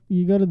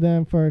 you go to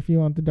them for if you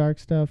want the dark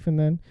stuff, and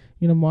then,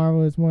 you know,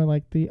 Marvel is more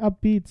like the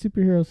upbeat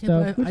superhero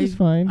stuff, which is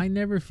fine. I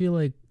never feel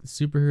like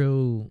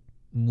superhero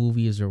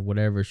movies or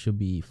whatever should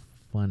be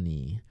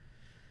funny.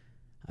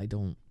 I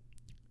don't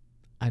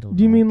Do know.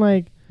 you mean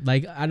like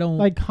I don't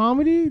like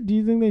comedy? Do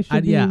you think they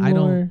should be more I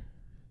don't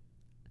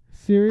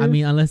serious? I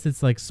mean, unless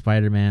it's like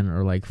Spider-Man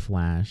or like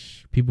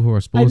Flash, people who are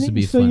supposed to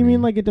be so funny. You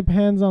mean like it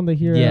depends on the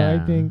hero?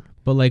 I think.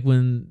 But like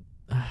when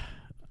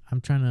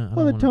I'm trying to.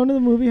 Well, the tone of the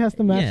movie has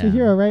to match the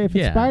hero, right? If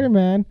it's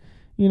Spider-Man,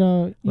 you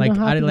know, like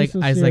I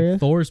was like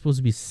Thor's supposed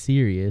to be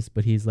serious,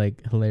 but he's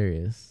like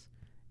hilarious.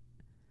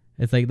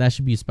 It's like that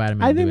should be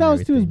Spider-Man. I think that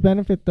was to his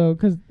benefit, though,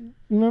 because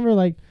remember,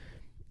 like,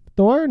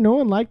 Thor, no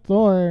one liked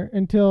Thor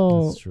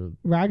until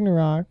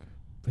Ragnarok.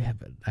 Yeah,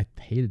 but I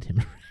hated him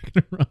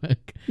in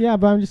Ragnarok. Yeah,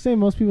 but I'm just saying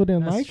most people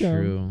didn't like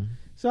him. True.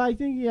 So I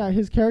think,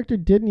 his character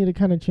did need to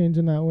kind of change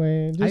in that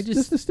way,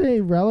 just to stay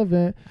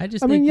relevant. I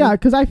mean,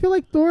 because I feel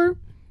like Thor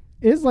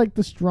is like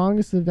the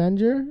strongest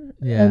Avenger.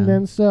 Yeah. And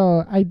then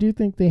so I do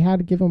think they had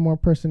to give him more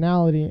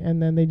personality,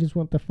 and then they just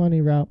went the funny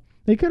route.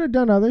 They could have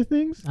done other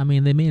things. I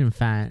mean, they made him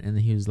fat, and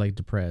then he was like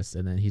depressed,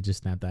 and then he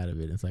just snapped out of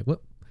it. It's like,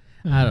 what?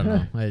 I don't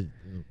know.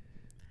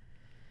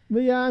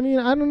 But yeah, I mean,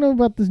 I don't know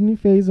about this new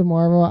phase of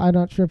Marvel. I'm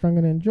not sure if I'm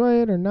going to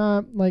enjoy it or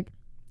not. Like,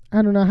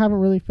 I don't know. I haven't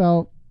really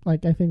felt,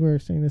 like, I think we were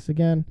saying this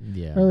again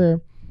earlier.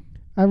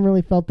 I haven't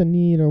really felt the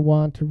need or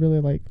want to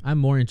really, like... I'm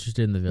more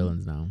interested in the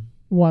villains now.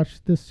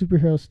 Watch the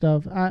superhero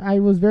stuff. I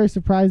was very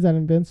surprised that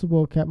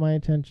Invincible kept my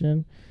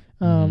attention.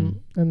 And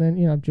then,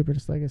 you know,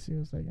 Jupiter's Legacy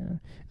was like,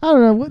 I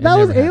don't know. That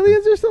was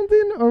aliens or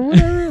something or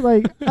whatever.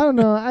 Like, I don't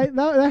know.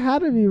 That had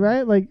to be,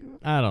 right? Like,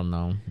 I don't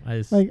know.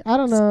 I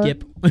don't know.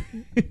 Skip.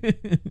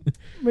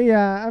 But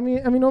yeah, I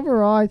mean,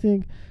 overall, I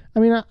think,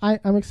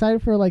 I'm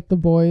excited for, like, The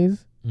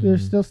Boys.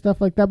 There's still stuff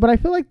like that. But I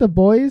feel like The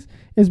Boys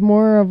is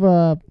more of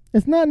a,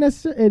 it's not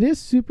necessarily, it is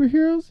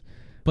superheroes.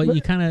 But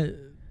you kind of,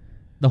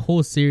 the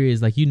whole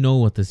series, like, you know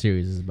what the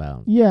series is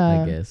about. Yeah.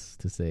 I guess,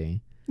 to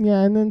say.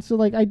 Yeah, and then so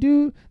like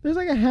there's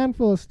like a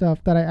handful of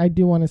stuff that I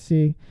do want to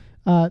see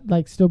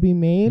like still be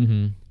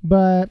made.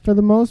 But for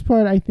the most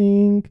part, I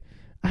think,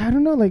 I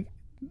don't know, like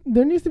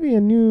there needs to be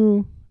a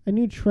new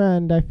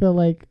trend, I feel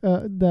like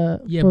for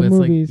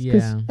movies,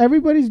 because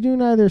everybody's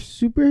doing either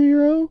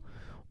superhero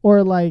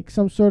or like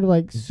some sort of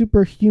like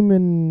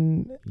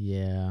superhuman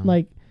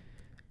like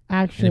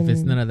action. And if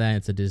it's none of that,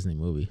 it's a Disney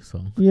movie.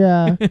 So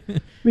yeah.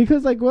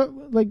 Because like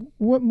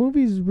what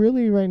movies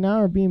really right now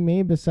are being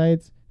made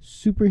besides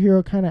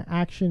superhero kind of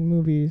action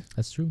movies?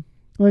 That's true.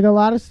 Like a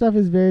lot of stuff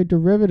is very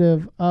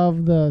derivative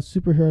of the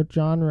superhero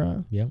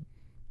genre. Yep.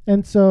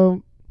 And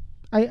so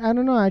I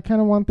don't know, I kind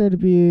of want there to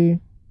be,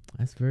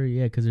 that's very,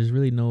 because there's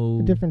really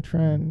no a different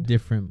trend,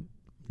 different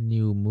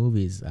new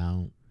movies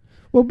out.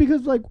 Well,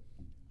 because like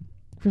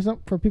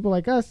for people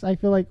like us, I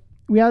feel like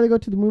we either go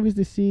to the movies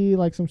to see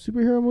like some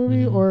superhero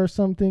movie or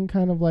something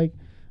kind of like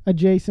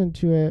adjacent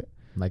to it.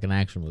 Like an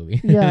action movie.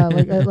 Yeah,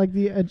 like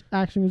the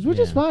action movies, which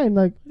is fine.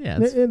 Like,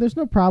 there's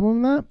no problem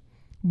in that.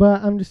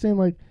 But I'm just saying,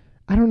 like,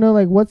 I don't know,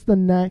 like, what's the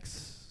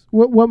next...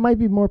 What might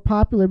be more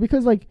popular?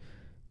 Because, like,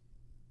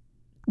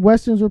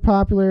 Westerns were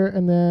popular,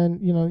 and then,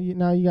 you know,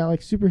 now you got, like,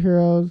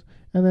 superheroes.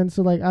 And then,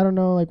 so, like, I don't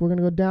know, like, we're going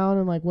to go down,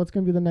 and, like, what's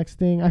going to be the next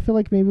thing? I feel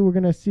like maybe we're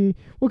going to see...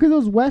 Well, because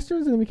those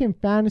Westerns, and then became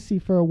fantasy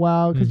for a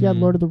while, because you had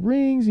Lord of the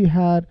Rings, you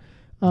had...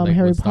 Like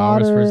Harry when Star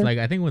Potter. Wars first, like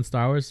I think when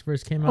Star Wars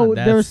first came out, Oh,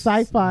 there was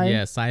sci-fi.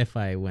 Yeah,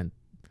 sci-fi went.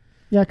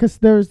 Yeah, because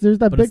there's that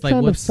But big it's like,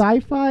 trend of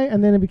sci-fi,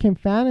 and then it became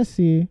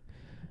fantasy,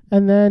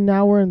 and then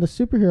now we're in the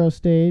superhero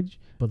stage.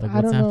 But like,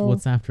 I don't know.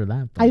 what's after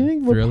that? I though?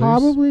 think we're Thrillers?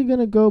 probably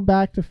gonna go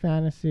back to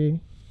fantasy.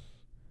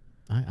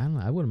 I don't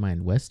know. I wouldn't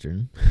mind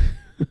Western.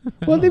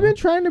 Well, they've been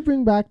trying to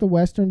bring back the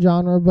Western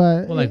genre,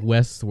 but Well, like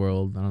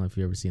Westworld. I don't know if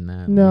you ever seen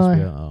that. No,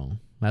 Oh,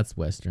 that's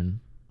Western,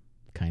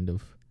 kind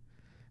of.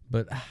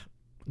 But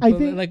I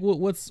think like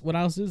what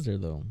else is there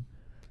though?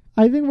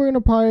 I think we're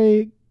gonna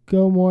probably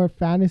go more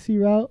fantasy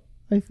route.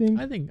 I think.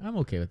 I think I'm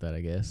okay with that.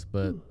 I guess,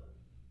 but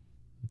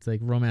it's like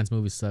romance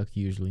movies suck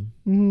usually.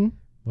 Mm-hmm.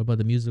 What about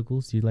the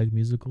musicals? Do you like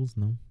musicals?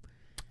 No.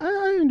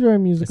 I enjoy a A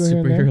musical here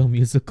and there. superhero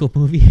musical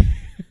movie.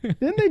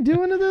 Didn't they do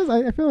one of those?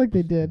 I feel like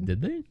they did.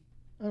 Did they?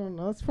 I don't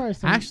know. That's probably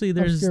some Actually,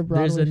 there's obscure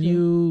Broadway a show.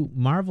 new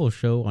Marvel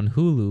show on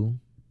Hulu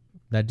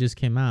that just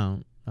came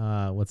out.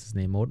 What's his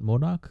name?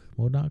 Modoc,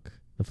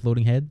 the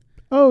floating head.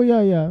 Oh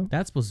yeah.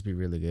 That's supposed to be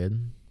really good.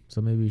 So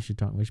maybe we should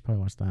probably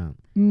watch that.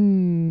 But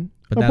You'll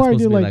that's probably supposed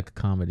do to be like like a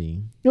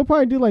comedy. you'll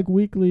probably do like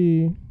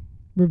weekly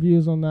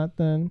reviews on that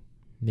then.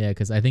 Yeah,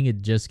 because I think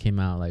it just came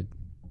out like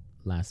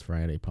last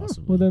Friday,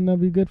 possibly. Well, then that'll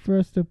be good for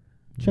us to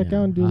check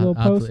out and do a little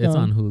post. It's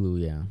on Hulu,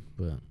 yeah.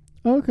 But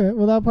Okay,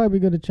 well that'll probably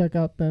be good to check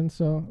out then.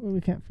 So we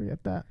can't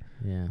forget that.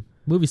 yeah,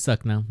 movies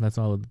suck now. That's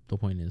all the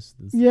point is.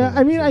 This Yeah, whole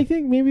I mean, I episode.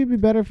 think maybe it'd be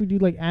better if we do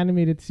like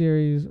animated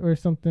series or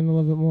something a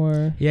little bit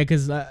more. Yeah,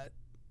 because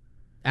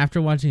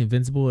after watching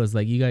Invincible, it's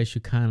like you guys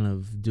should kind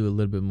of do a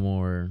little bit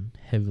more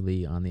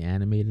heavily on the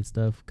animated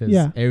stuff because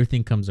Yeah.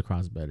 everything comes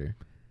across better.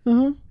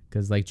 Uh-huh.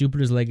 Because like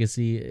Jupiter's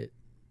Legacy,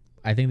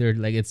 I think they're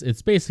like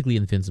it's basically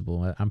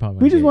Invincible. I'm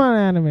probably We just gay. want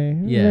an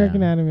anime, Yeah.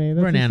 American anime.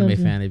 We're an anime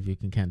essentially- fan if you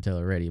can't tell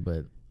already,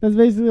 but That's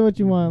basically what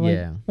you want. Like,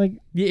 yeah, like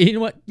yeah, you know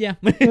what? Yeah,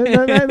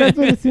 that's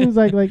what it seems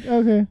like. Like,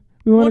 okay,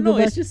 we want Well, to go no,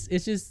 back.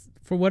 it's just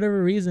for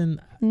whatever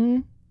reason,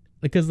 Mhm.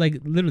 because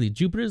like literally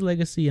Jupiter's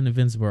Legacy and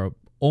Invincible are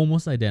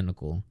almost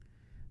identical,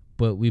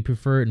 but we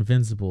prefer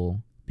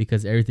Invincible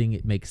because everything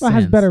it makes Well, it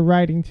sense. has better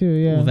writing too.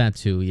 Yeah. Well, that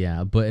too,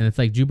 yeah. But and it's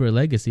like Jupiter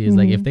Legacy is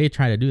like if Mhm. they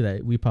try to do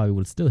that, we probably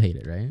would still hate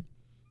it, right?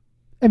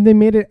 If they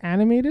made it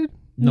animated.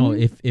 No,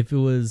 Mhm. if it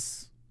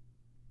was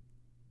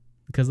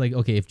because like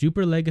okay, if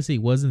Jupiter Legacy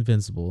was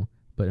Invincible,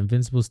 but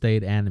Invincible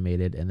stayed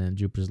animated, and then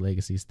Jupiter's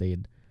Legacy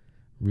stayed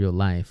real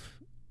life,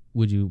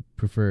 would you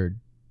prefer?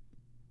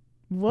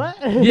 What?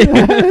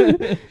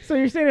 Yeah. So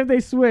you're saying if they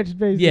switched,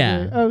 basically?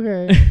 Yeah.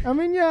 Okay. I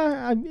mean,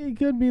 yeah, it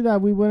could be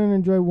that we wouldn't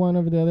enjoy one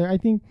over the other. I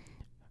think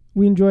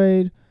we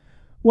enjoyed.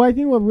 Well, I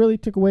think what really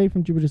took away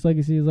from Jupiter's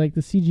Legacy is like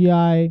the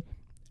CGI,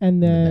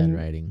 and the then bad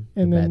writing,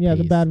 and then the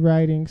pace. bad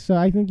writing. So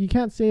I think you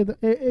can't say that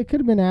it could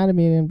have been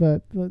animated,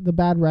 but the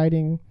bad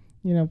writing,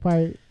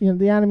 probably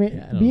the Yeah, I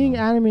don't being know.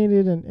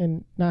 animated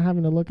and not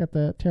having to look at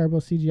the terrible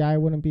CGI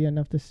wouldn't be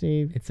enough to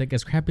save. It's like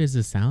as crappy as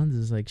it sounds,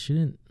 is like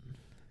shouldn't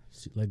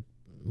like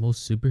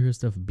most superhero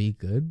stuff be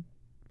good?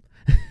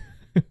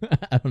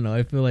 I don't know.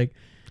 I feel like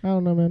I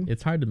don't know, man.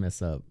 it's hard to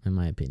mess up, in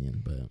my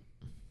opinion. But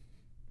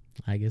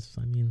I guess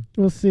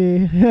We'll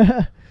see.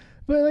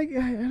 But like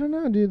I don't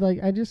know, dude. Like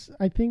I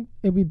think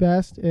it'd be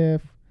best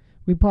if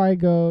we probably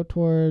go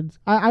towards.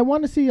 I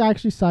want to see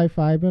actually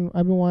sci-fi. I've been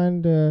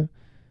wanting to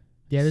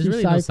yeah, there's see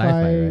really no sci-fi,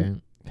 sci-fi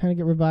right? kind of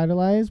get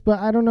revitalized, but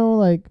I don't know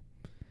like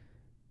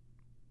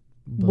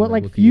But, what what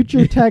like could you-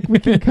 future tech we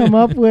can come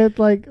up with.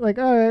 Like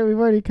all right, we've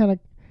already kind of.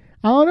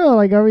 I don't know.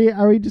 Like, are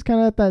we just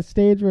kind of at that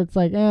stage where it's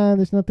like,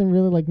 there's nothing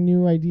really like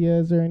new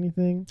ideas or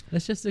anything.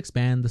 Let's just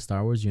expand the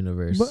Star Wars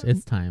universe. But-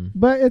 It's time.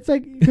 But it's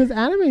like because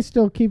anime's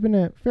still keeping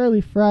it fairly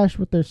fresh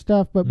with their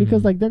stuff, but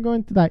because Mhm. like they're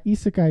going through that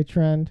isekai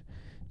trend,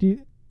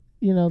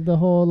 the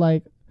whole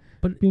like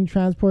But being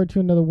transported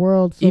to another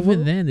world. So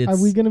even then, it's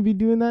are we gonna be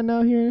doing that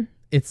now here?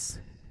 it's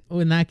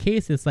in that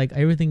case, it's like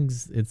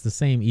it's the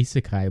same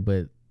isekai,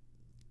 but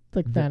It's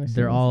like fantasy.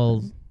 they're and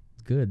all stuff.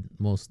 good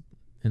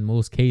in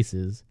most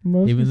cases.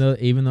 Most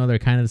Even though they're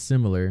kind of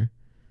similar,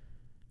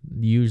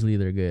 usually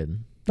they're good.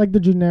 like the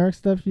generic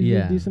stuff, usually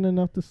Yeah. decent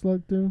enough to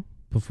slug through.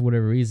 But for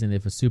whatever reason,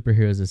 if a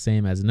superhero is the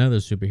same as another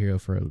superhero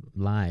for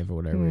live or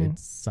whatever, Hmm. it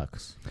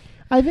sucks.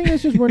 I think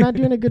it's just we're not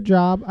doing a good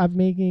job of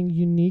making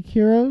unique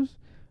heroes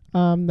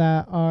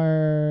that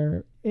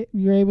are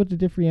you're able to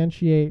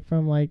differentiate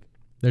from like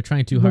They're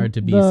trying too The- hard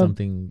to be the-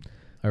 something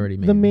already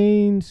made. the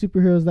main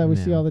superheroes that we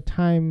see Yeah. all the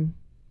time.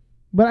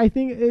 But I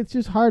think it's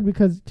just hard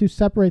because to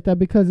separate that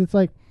because it's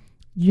like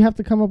you have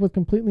to come up with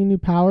completely new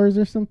powers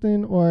or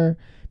something or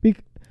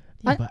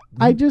Yeah, but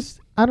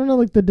I don't know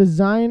like the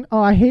design. Oh,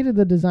 I hated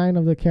the design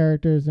of the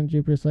characters in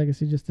Jupiter's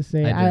Legacy. Just to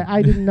say,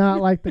 I did not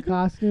like the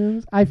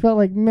costumes. I felt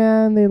like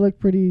man, they look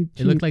pretty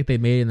cheap. it looked like they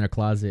made it in their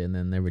closet and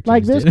then never changed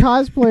like there's it.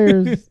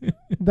 cosplayers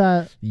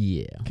that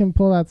Yeah. can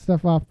pull that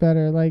stuff off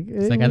better. Like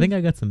It's it like I was- think I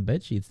got some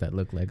bed sheets that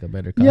look like a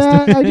better costume.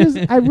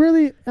 Yeah,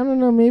 I don't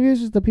know. Maybe it's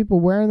just the people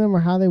wearing them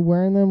or how they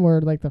wearing them or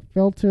like the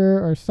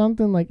filter or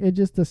something. Like it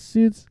just the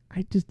suits.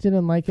 I just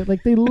didn't like it.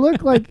 Like they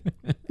look like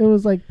it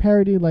was like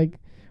parody like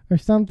or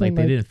something.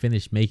 Like they didn't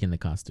finish making the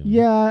costume.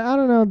 Yeah, I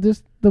don't know.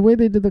 Just the way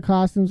they did the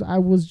costumes, I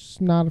was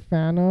just not a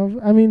fan of.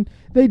 I mean,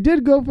 they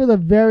did go for the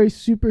very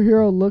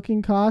superhero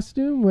looking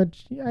costume,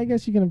 which I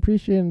guess you can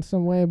appreciate in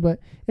some way, but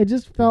it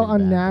just felt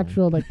Pretty bad,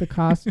 unnatural. Like the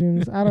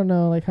costumes, I don't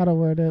know, like how to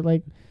word it.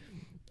 Like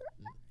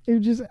it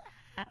just,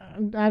 I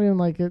didn't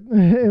like it.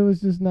 It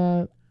was just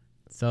not.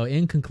 So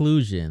in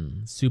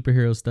conclusion,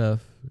 superhero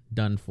stuff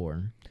done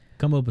for.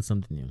 Come up with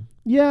something new.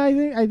 Yeah,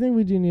 I think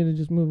we do need to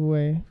just move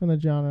away from the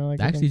genre. Like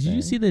Actually, did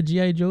you see the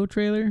G.I. Joe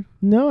trailer?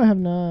 No, I have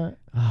not.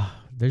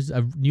 There's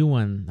a new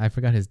one. I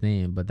forgot his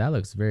name, but that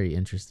looks very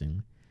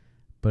interesting.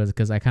 But it's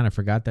because I kind of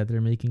forgot that they're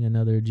making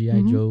another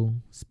G.I. Joe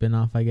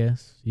spinoff, I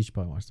guess. You should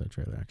probably watch that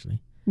trailer, actually.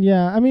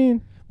 Yeah, I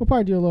mean, we'll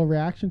probably do a little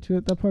reaction to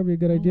it. That'd probably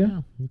be a good idea.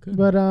 Yeah, we could.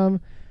 But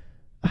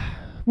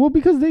well,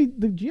 because the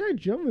G.I.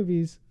 Joe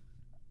movies.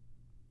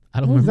 I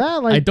don't what was remember.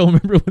 that like? I don't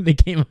remember when they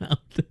came out.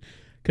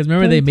 Because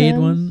remember they made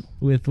 2010s? one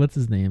with what's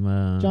his name?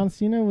 John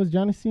Cena. Was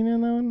Johnny Cena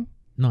in that one?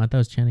 No, I thought it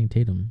was Channing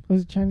Tatum.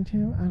 Was it Channing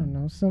Tatum? I don't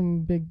know. Some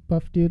big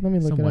buff dude. Let me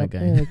look Some it white up. guy.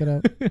 Let me look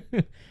it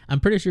up.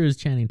 I'm pretty sure it was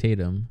Channing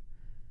Tatum.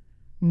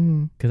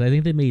 Mm. Because I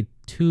think they made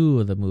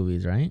 2 of the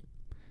movies, right?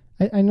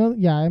 I know.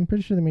 Yeah, I'm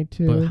pretty sure they made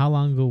 2. But how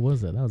long ago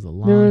was that? That was a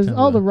long There was time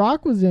The ago.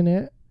 Rock was in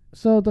it.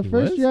 So the He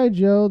first was? G.I.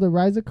 Joe, The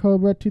Rise of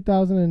Cobra,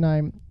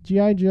 2009.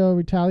 G.I. Joe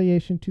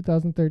Retaliation,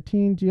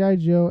 2013. G.I.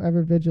 Joe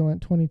Ever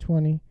Vigilant,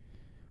 2020.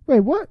 Wait,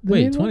 what? They Wait,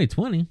 made one?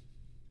 2020?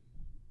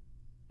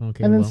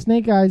 Okay, And then well,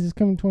 Snake Eyes is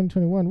coming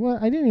 2021.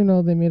 What? I didn't even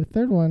know they made a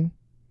third one.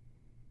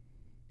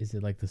 is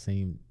it like the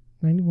same?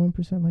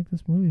 91% like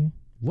this movie.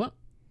 What?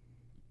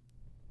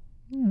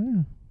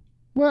 Yeah.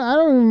 Well, I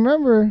don't even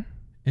remember.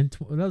 And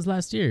that was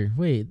last year.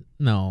 Wait,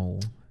 no.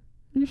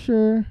 You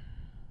sure?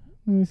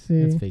 Let me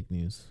see. That's fake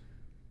news.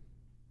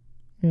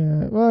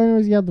 Yeah. Well,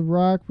 anyways, you have The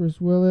Rock, Bruce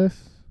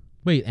Willis.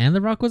 Wait, and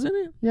The Rock was in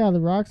it? Yeah,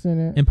 The Rock's in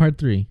it. In part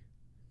 3.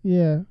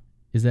 Yeah.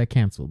 Is that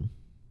canceled?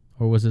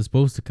 Or was it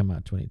supposed to come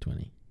out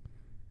 2020?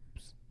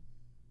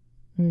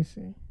 Let me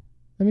see.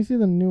 Let me see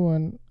the new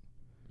one.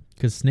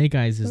 Because Snake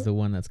Eyes is the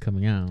one that's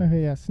coming out.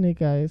 Okay, yeah,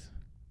 Snake Eyes.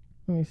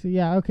 Let me see.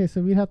 Yeah, okay,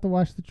 so we'd have to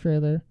watch the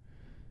trailer.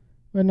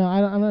 But no,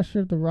 I'm not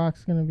sure if The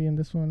Rock's going to be in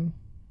this one.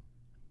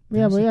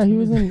 Yeah, That's but the yeah, he two.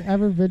 was in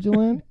Ever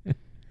Vigilant.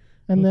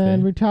 And then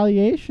Okay.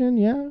 Retaliation,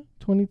 yeah,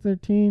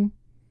 2013.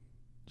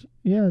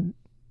 Yeah,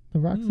 The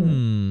Rock's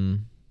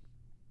in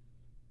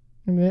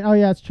it. And then, oh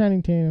yeah, it's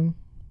Channing Tatum.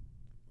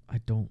 I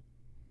don't.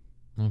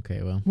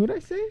 Okay, well. Who did I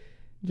say?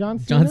 John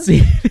Cena? John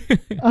Cena.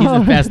 He's Oh.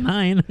 in Fast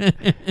 9.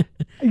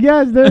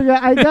 Yes, there we go.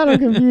 I got him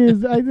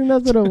confused. I think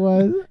that's what it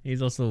was.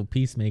 He's also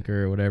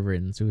Peacemaker or whatever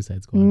in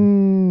Suicide Squad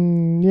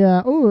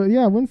Yeah. Oh,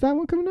 yeah. When's that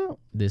one coming out?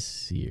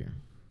 this year.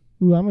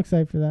 Ooh, I'm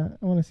excited for that.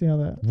 I want to see how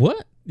that.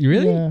 What? You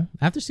really? Yeah.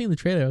 After seeing the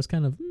trailer, I was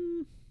kind of.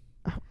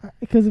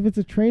 Because if it's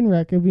a train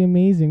wreck, it'd be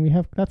amazing.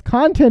 that's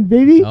content,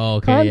 baby. Oh,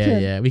 okay,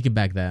 Content. yeah. We can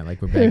back that.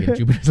 Like we're back in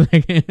Jupiter's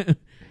like.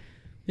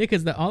 Yeah,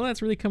 because all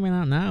that's really coming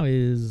out now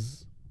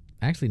is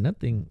actually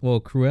nothing. Well,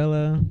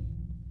 Cruella,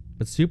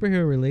 but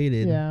superhero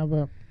related. Yeah,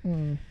 but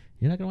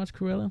You're not gonna watch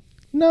Cruella?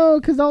 no,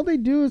 because all they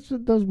do is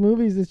with those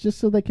movies is just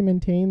so they can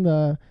maintain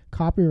the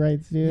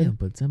copyrights, dude. Yeah,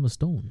 but it's Emma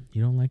Stone.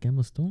 You don't like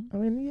Emma Stone? I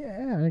mean,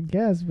 yeah, I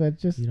guess, but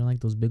just You don't like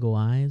those big old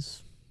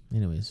eyes?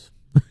 Anyways.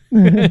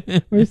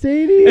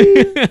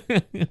 Mercedes.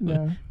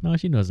 No, No,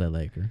 she knows I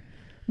like her.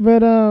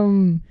 but I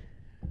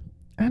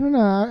don't know.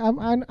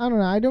 I don't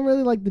know. I don't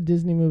really like the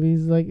Disney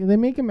movies. Like they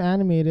make them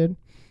animated.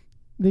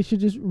 They should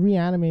just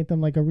reanimate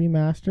them like a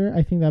remaster.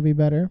 I think that'd be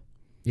better.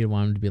 You don't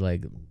want them to be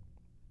like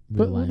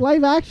But real life.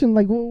 live action,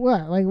 like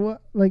what? Like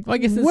what? Like Well, I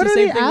guess it's what the are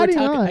same they thing we're adding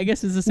talking. on? I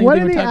guess it's the same What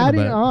thing are we're they talking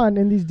adding about. on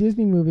in these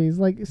Disney movies?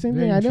 Like same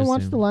Very thing. I didn't watch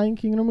interesting. The Lion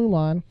King or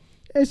Mulan.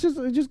 It's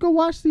just go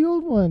watch the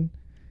old one.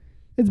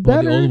 It's Well,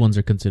 better. the old ones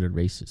are considered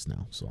racist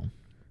now, so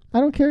I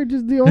don't care.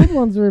 Just the old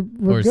ones were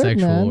or good,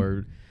 sexual man.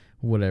 or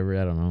whatever.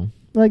 I don't know.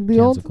 Like the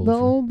cancel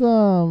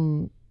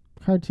old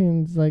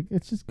cartoons. Like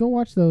it's just go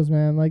watch those,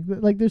 man. Like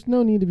there's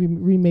no need to be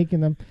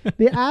remaking them.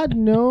 They add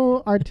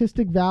no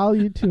artistic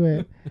value to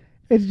it.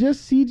 It's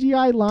just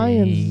CGI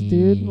lions,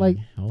 dude. Like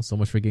oh, so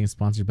much for getting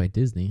sponsored by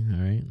Disney. All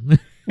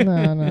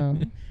right, no.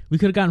 we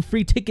could have gotten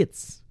free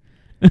tickets.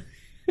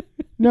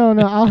 No,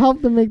 I'll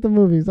help them make the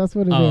movies. That's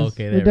what it is. Oh,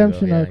 okay, there we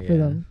Redemption go. Yeah, arc for yeah.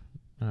 them.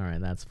 All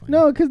right, that's fine.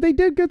 No, because they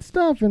did good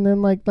stuff, and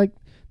then like I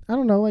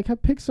don't know, like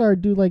have Pixar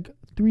do like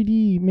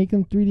 3D, make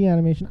them 3D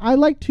animation. I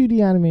like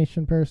 2D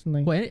animation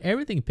personally. Well,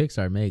 everything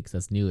Pixar makes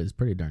that's new is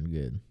pretty darn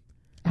good.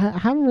 I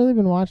haven't really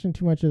been watching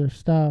too much of their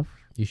stuff.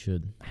 You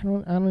should. I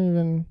don't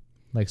even.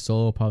 Like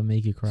Soul will probably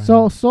make you cry.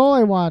 Soul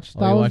I watched.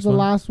 Oh, That you was watched the one?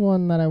 last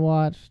one that I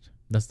watched.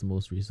 That's the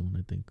most recent one,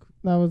 I think.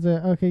 That was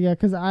it. Okay, yeah,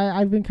 because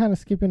I've been kind of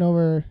skipping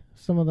over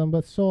some of them,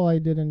 but Soul I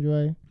did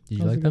enjoy. Did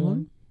you was a like that good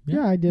one?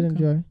 Yeah, I did Okay.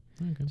 enjoy.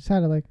 Okay. Just had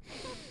to like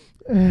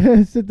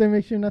sit there,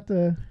 make sure not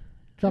to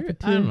drop a I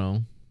tear. don't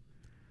know.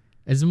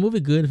 Is the movie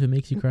good if it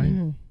makes you cry?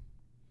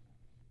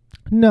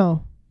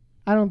 No,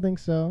 I don't think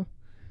so.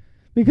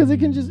 Because it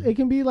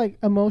can be like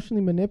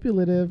emotionally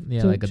manipulative.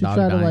 Yeah, to, like a to dog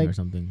try to dying like or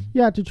something.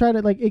 yeah to try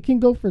to like it can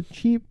go for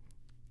cheap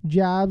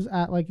jabs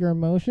at like your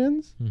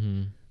emotions.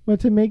 Mm-hmm. But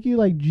to make you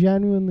like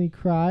genuinely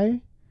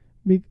cry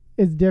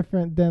is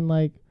different than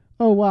like,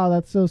 oh wow,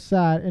 that's so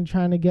sad, and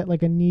trying to get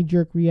like a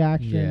knee-jerk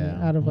reaction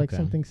out of like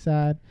something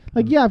sad.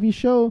 Like if you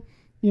show,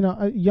 you know,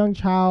 a young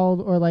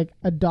child or like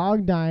a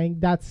dog dying,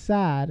 that's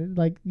sad.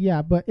 Like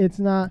but it's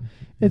not.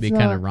 It'd be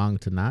kind of wrong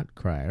to not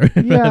cry or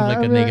have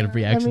like a negative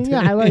reaction.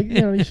 Like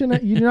you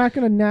shouldn't. You're not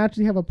gonna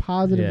naturally have a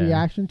positive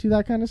reaction to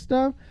that kind of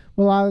stuff.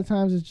 But a lot of the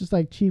times it's just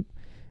like cheap,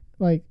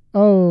 like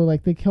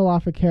like they kill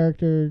off a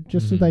character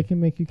just so they can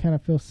make you kind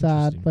of feel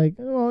sad. Like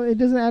it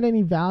doesn't add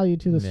any value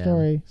to the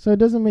story, so it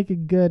doesn't make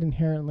it good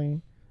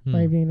inherently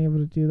by being able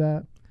to do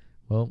that.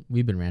 Well,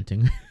 we've been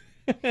ranting.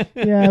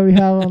 Yeah, we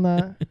have on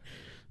that.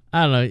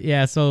 I don't know.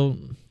 Yeah, so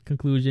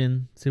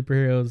conclusion,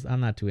 superheroes,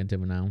 I'm not too into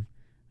them now.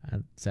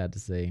 Sad to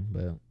say,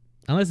 but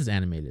unless it's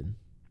animated.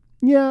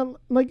 Yeah,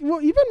 like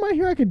even My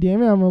Hero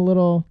Academia I'm a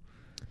little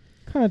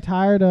kind of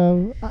tired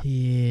of.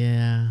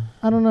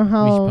 I don't know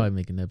how. We should probably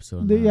make an episode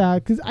on that. Yeah,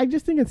 because I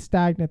just think it's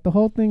stagnant. The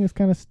whole thing is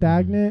kind of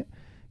stagnant,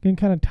 getting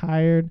kind of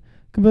tired.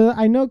 But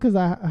I know because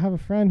I have a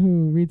friend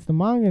who reads the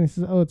manga and he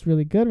says, "Oh, it's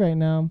really good right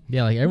now."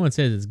 Yeah, like everyone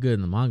says it's good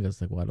in the manga.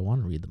 It's like, well, I don't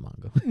want to read the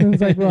manga. And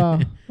it's like,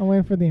 well, I'm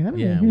waiting for the anime.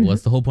 Yeah, well,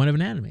 what's the whole point of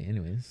an anime,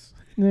 anyways?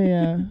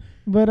 Yeah,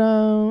 but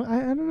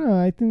I don't know.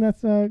 I think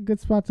that's a good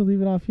spot to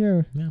leave it off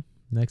here. Yeah,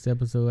 next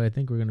episode, I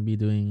think we're gonna be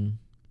doing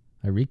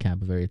a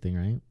recap of everything,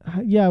 right?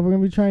 Yeah, we're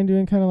gonna be trying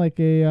doing kind of like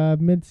a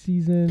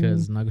mid-season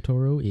because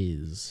Nagatoro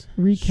is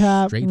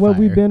recap what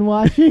we've been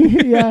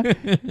watching. Yeah,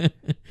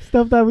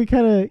 stuff that we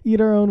kind of eat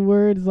our own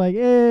words. Like,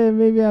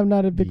 maybe I'm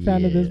not a big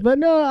fan of this, but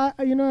no,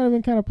 I've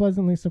been kind of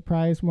pleasantly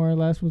surprised more or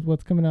less with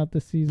what's coming out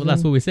this season. Well,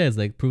 that's what we said. It's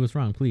like prove us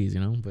wrong, please.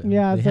 You know, but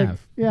yeah, it's like,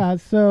 yeah.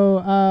 So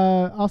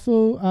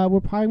also we're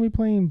probably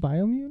playing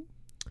Biomutant.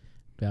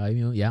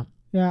 Biomutant, yeah.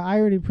 Yeah, I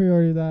already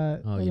pre-ordered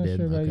that. Oh, I'm you not did?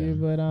 sure about you,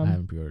 but I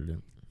haven't pre-ordered it.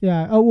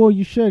 Yeah. Oh, well,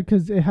 you should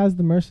because it has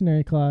the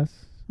mercenary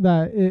class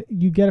that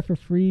you get it for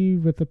free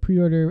with the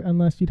pre-order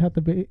unless you'd have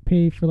to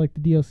pay for like the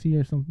DLC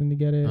or something to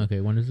get it.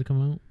 Okay, when does it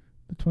come out?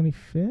 The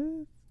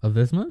 25th of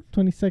this month?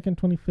 22nd,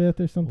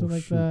 25th or something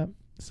like that.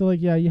 So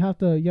like, yeah, you have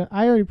to. Yeah,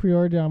 I already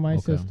pre-ordered it on my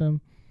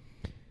system.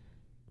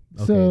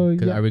 Okay. So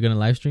are we gonna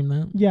live stream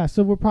that? Yeah.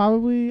 So we're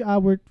probably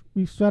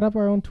we've set up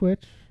our own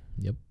Twitch.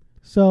 Yep.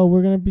 So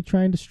we're gonna be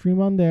trying to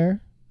stream on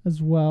there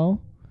as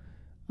well.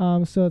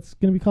 So it's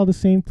going to be called the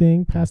same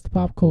thing, Past the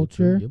Pop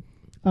Culture. Yep.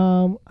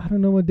 I don't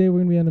know what day we're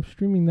going to be end up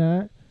streaming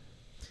that.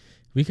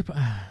 We could,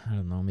 I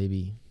don't know,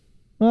 maybe.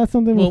 Well, that's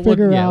something we'll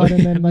figure out.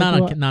 And then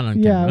not on camera.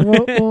 Yeah,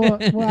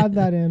 we'll add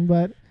that in.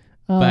 But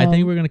I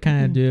think we're going to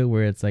kind of do it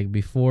where it's like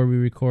before we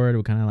record,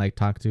 we'll kind of like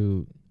talk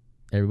to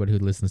everybody who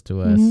listens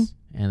to us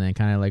and then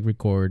kind of like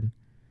record.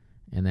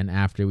 And then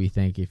after we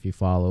think if you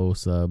follow,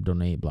 sub,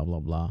 donate, blah, blah,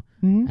 blah,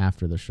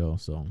 after the show.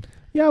 So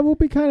yeah, we'll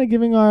be kind of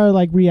giving our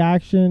like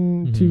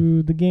reaction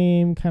to the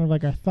game, kind of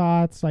like our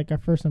thoughts, like our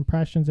first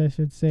impressions, I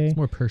should say. It's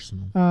more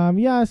personal.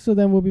 Yeah, so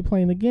then we'll be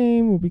playing the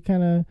game. We'll be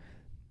kind of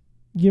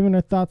giving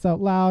our thoughts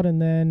out loud,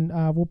 and then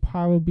we'll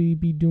probably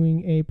be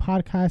doing a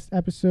podcast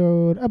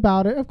episode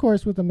about it, of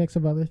course, with a mix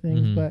of other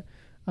things. But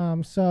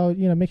so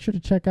make sure to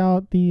check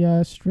out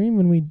the stream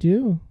when we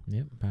do.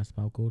 Yep, Past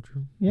Pop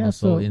Culture. Yeah,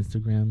 also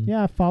Instagram.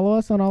 Yeah, follow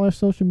us on all our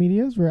social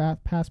medias. We're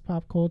at Past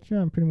Pop Culture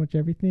on pretty much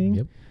everything.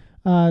 Yep.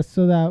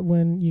 So that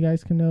when you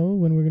guys can know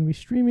when we're going to be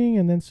streaming,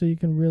 and then so you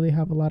can really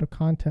have a lot of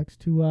context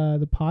to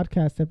the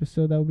podcast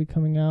episode that will be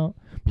coming out.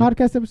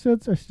 Podcast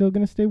episodes are still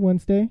going to stay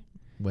Wednesday,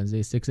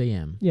 6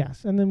 a.m.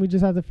 Yes, and then we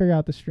just have to figure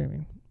out the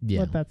streaming.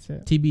 Yeah, but that's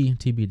it.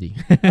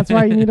 TBD. That's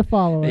why you need to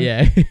follow us.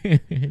 Yeah,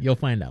 you'll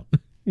find out.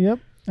 Yep.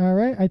 All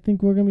right. I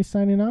think we're going to be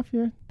signing off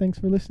here. Thanks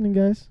for listening,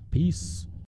 guys. Peace.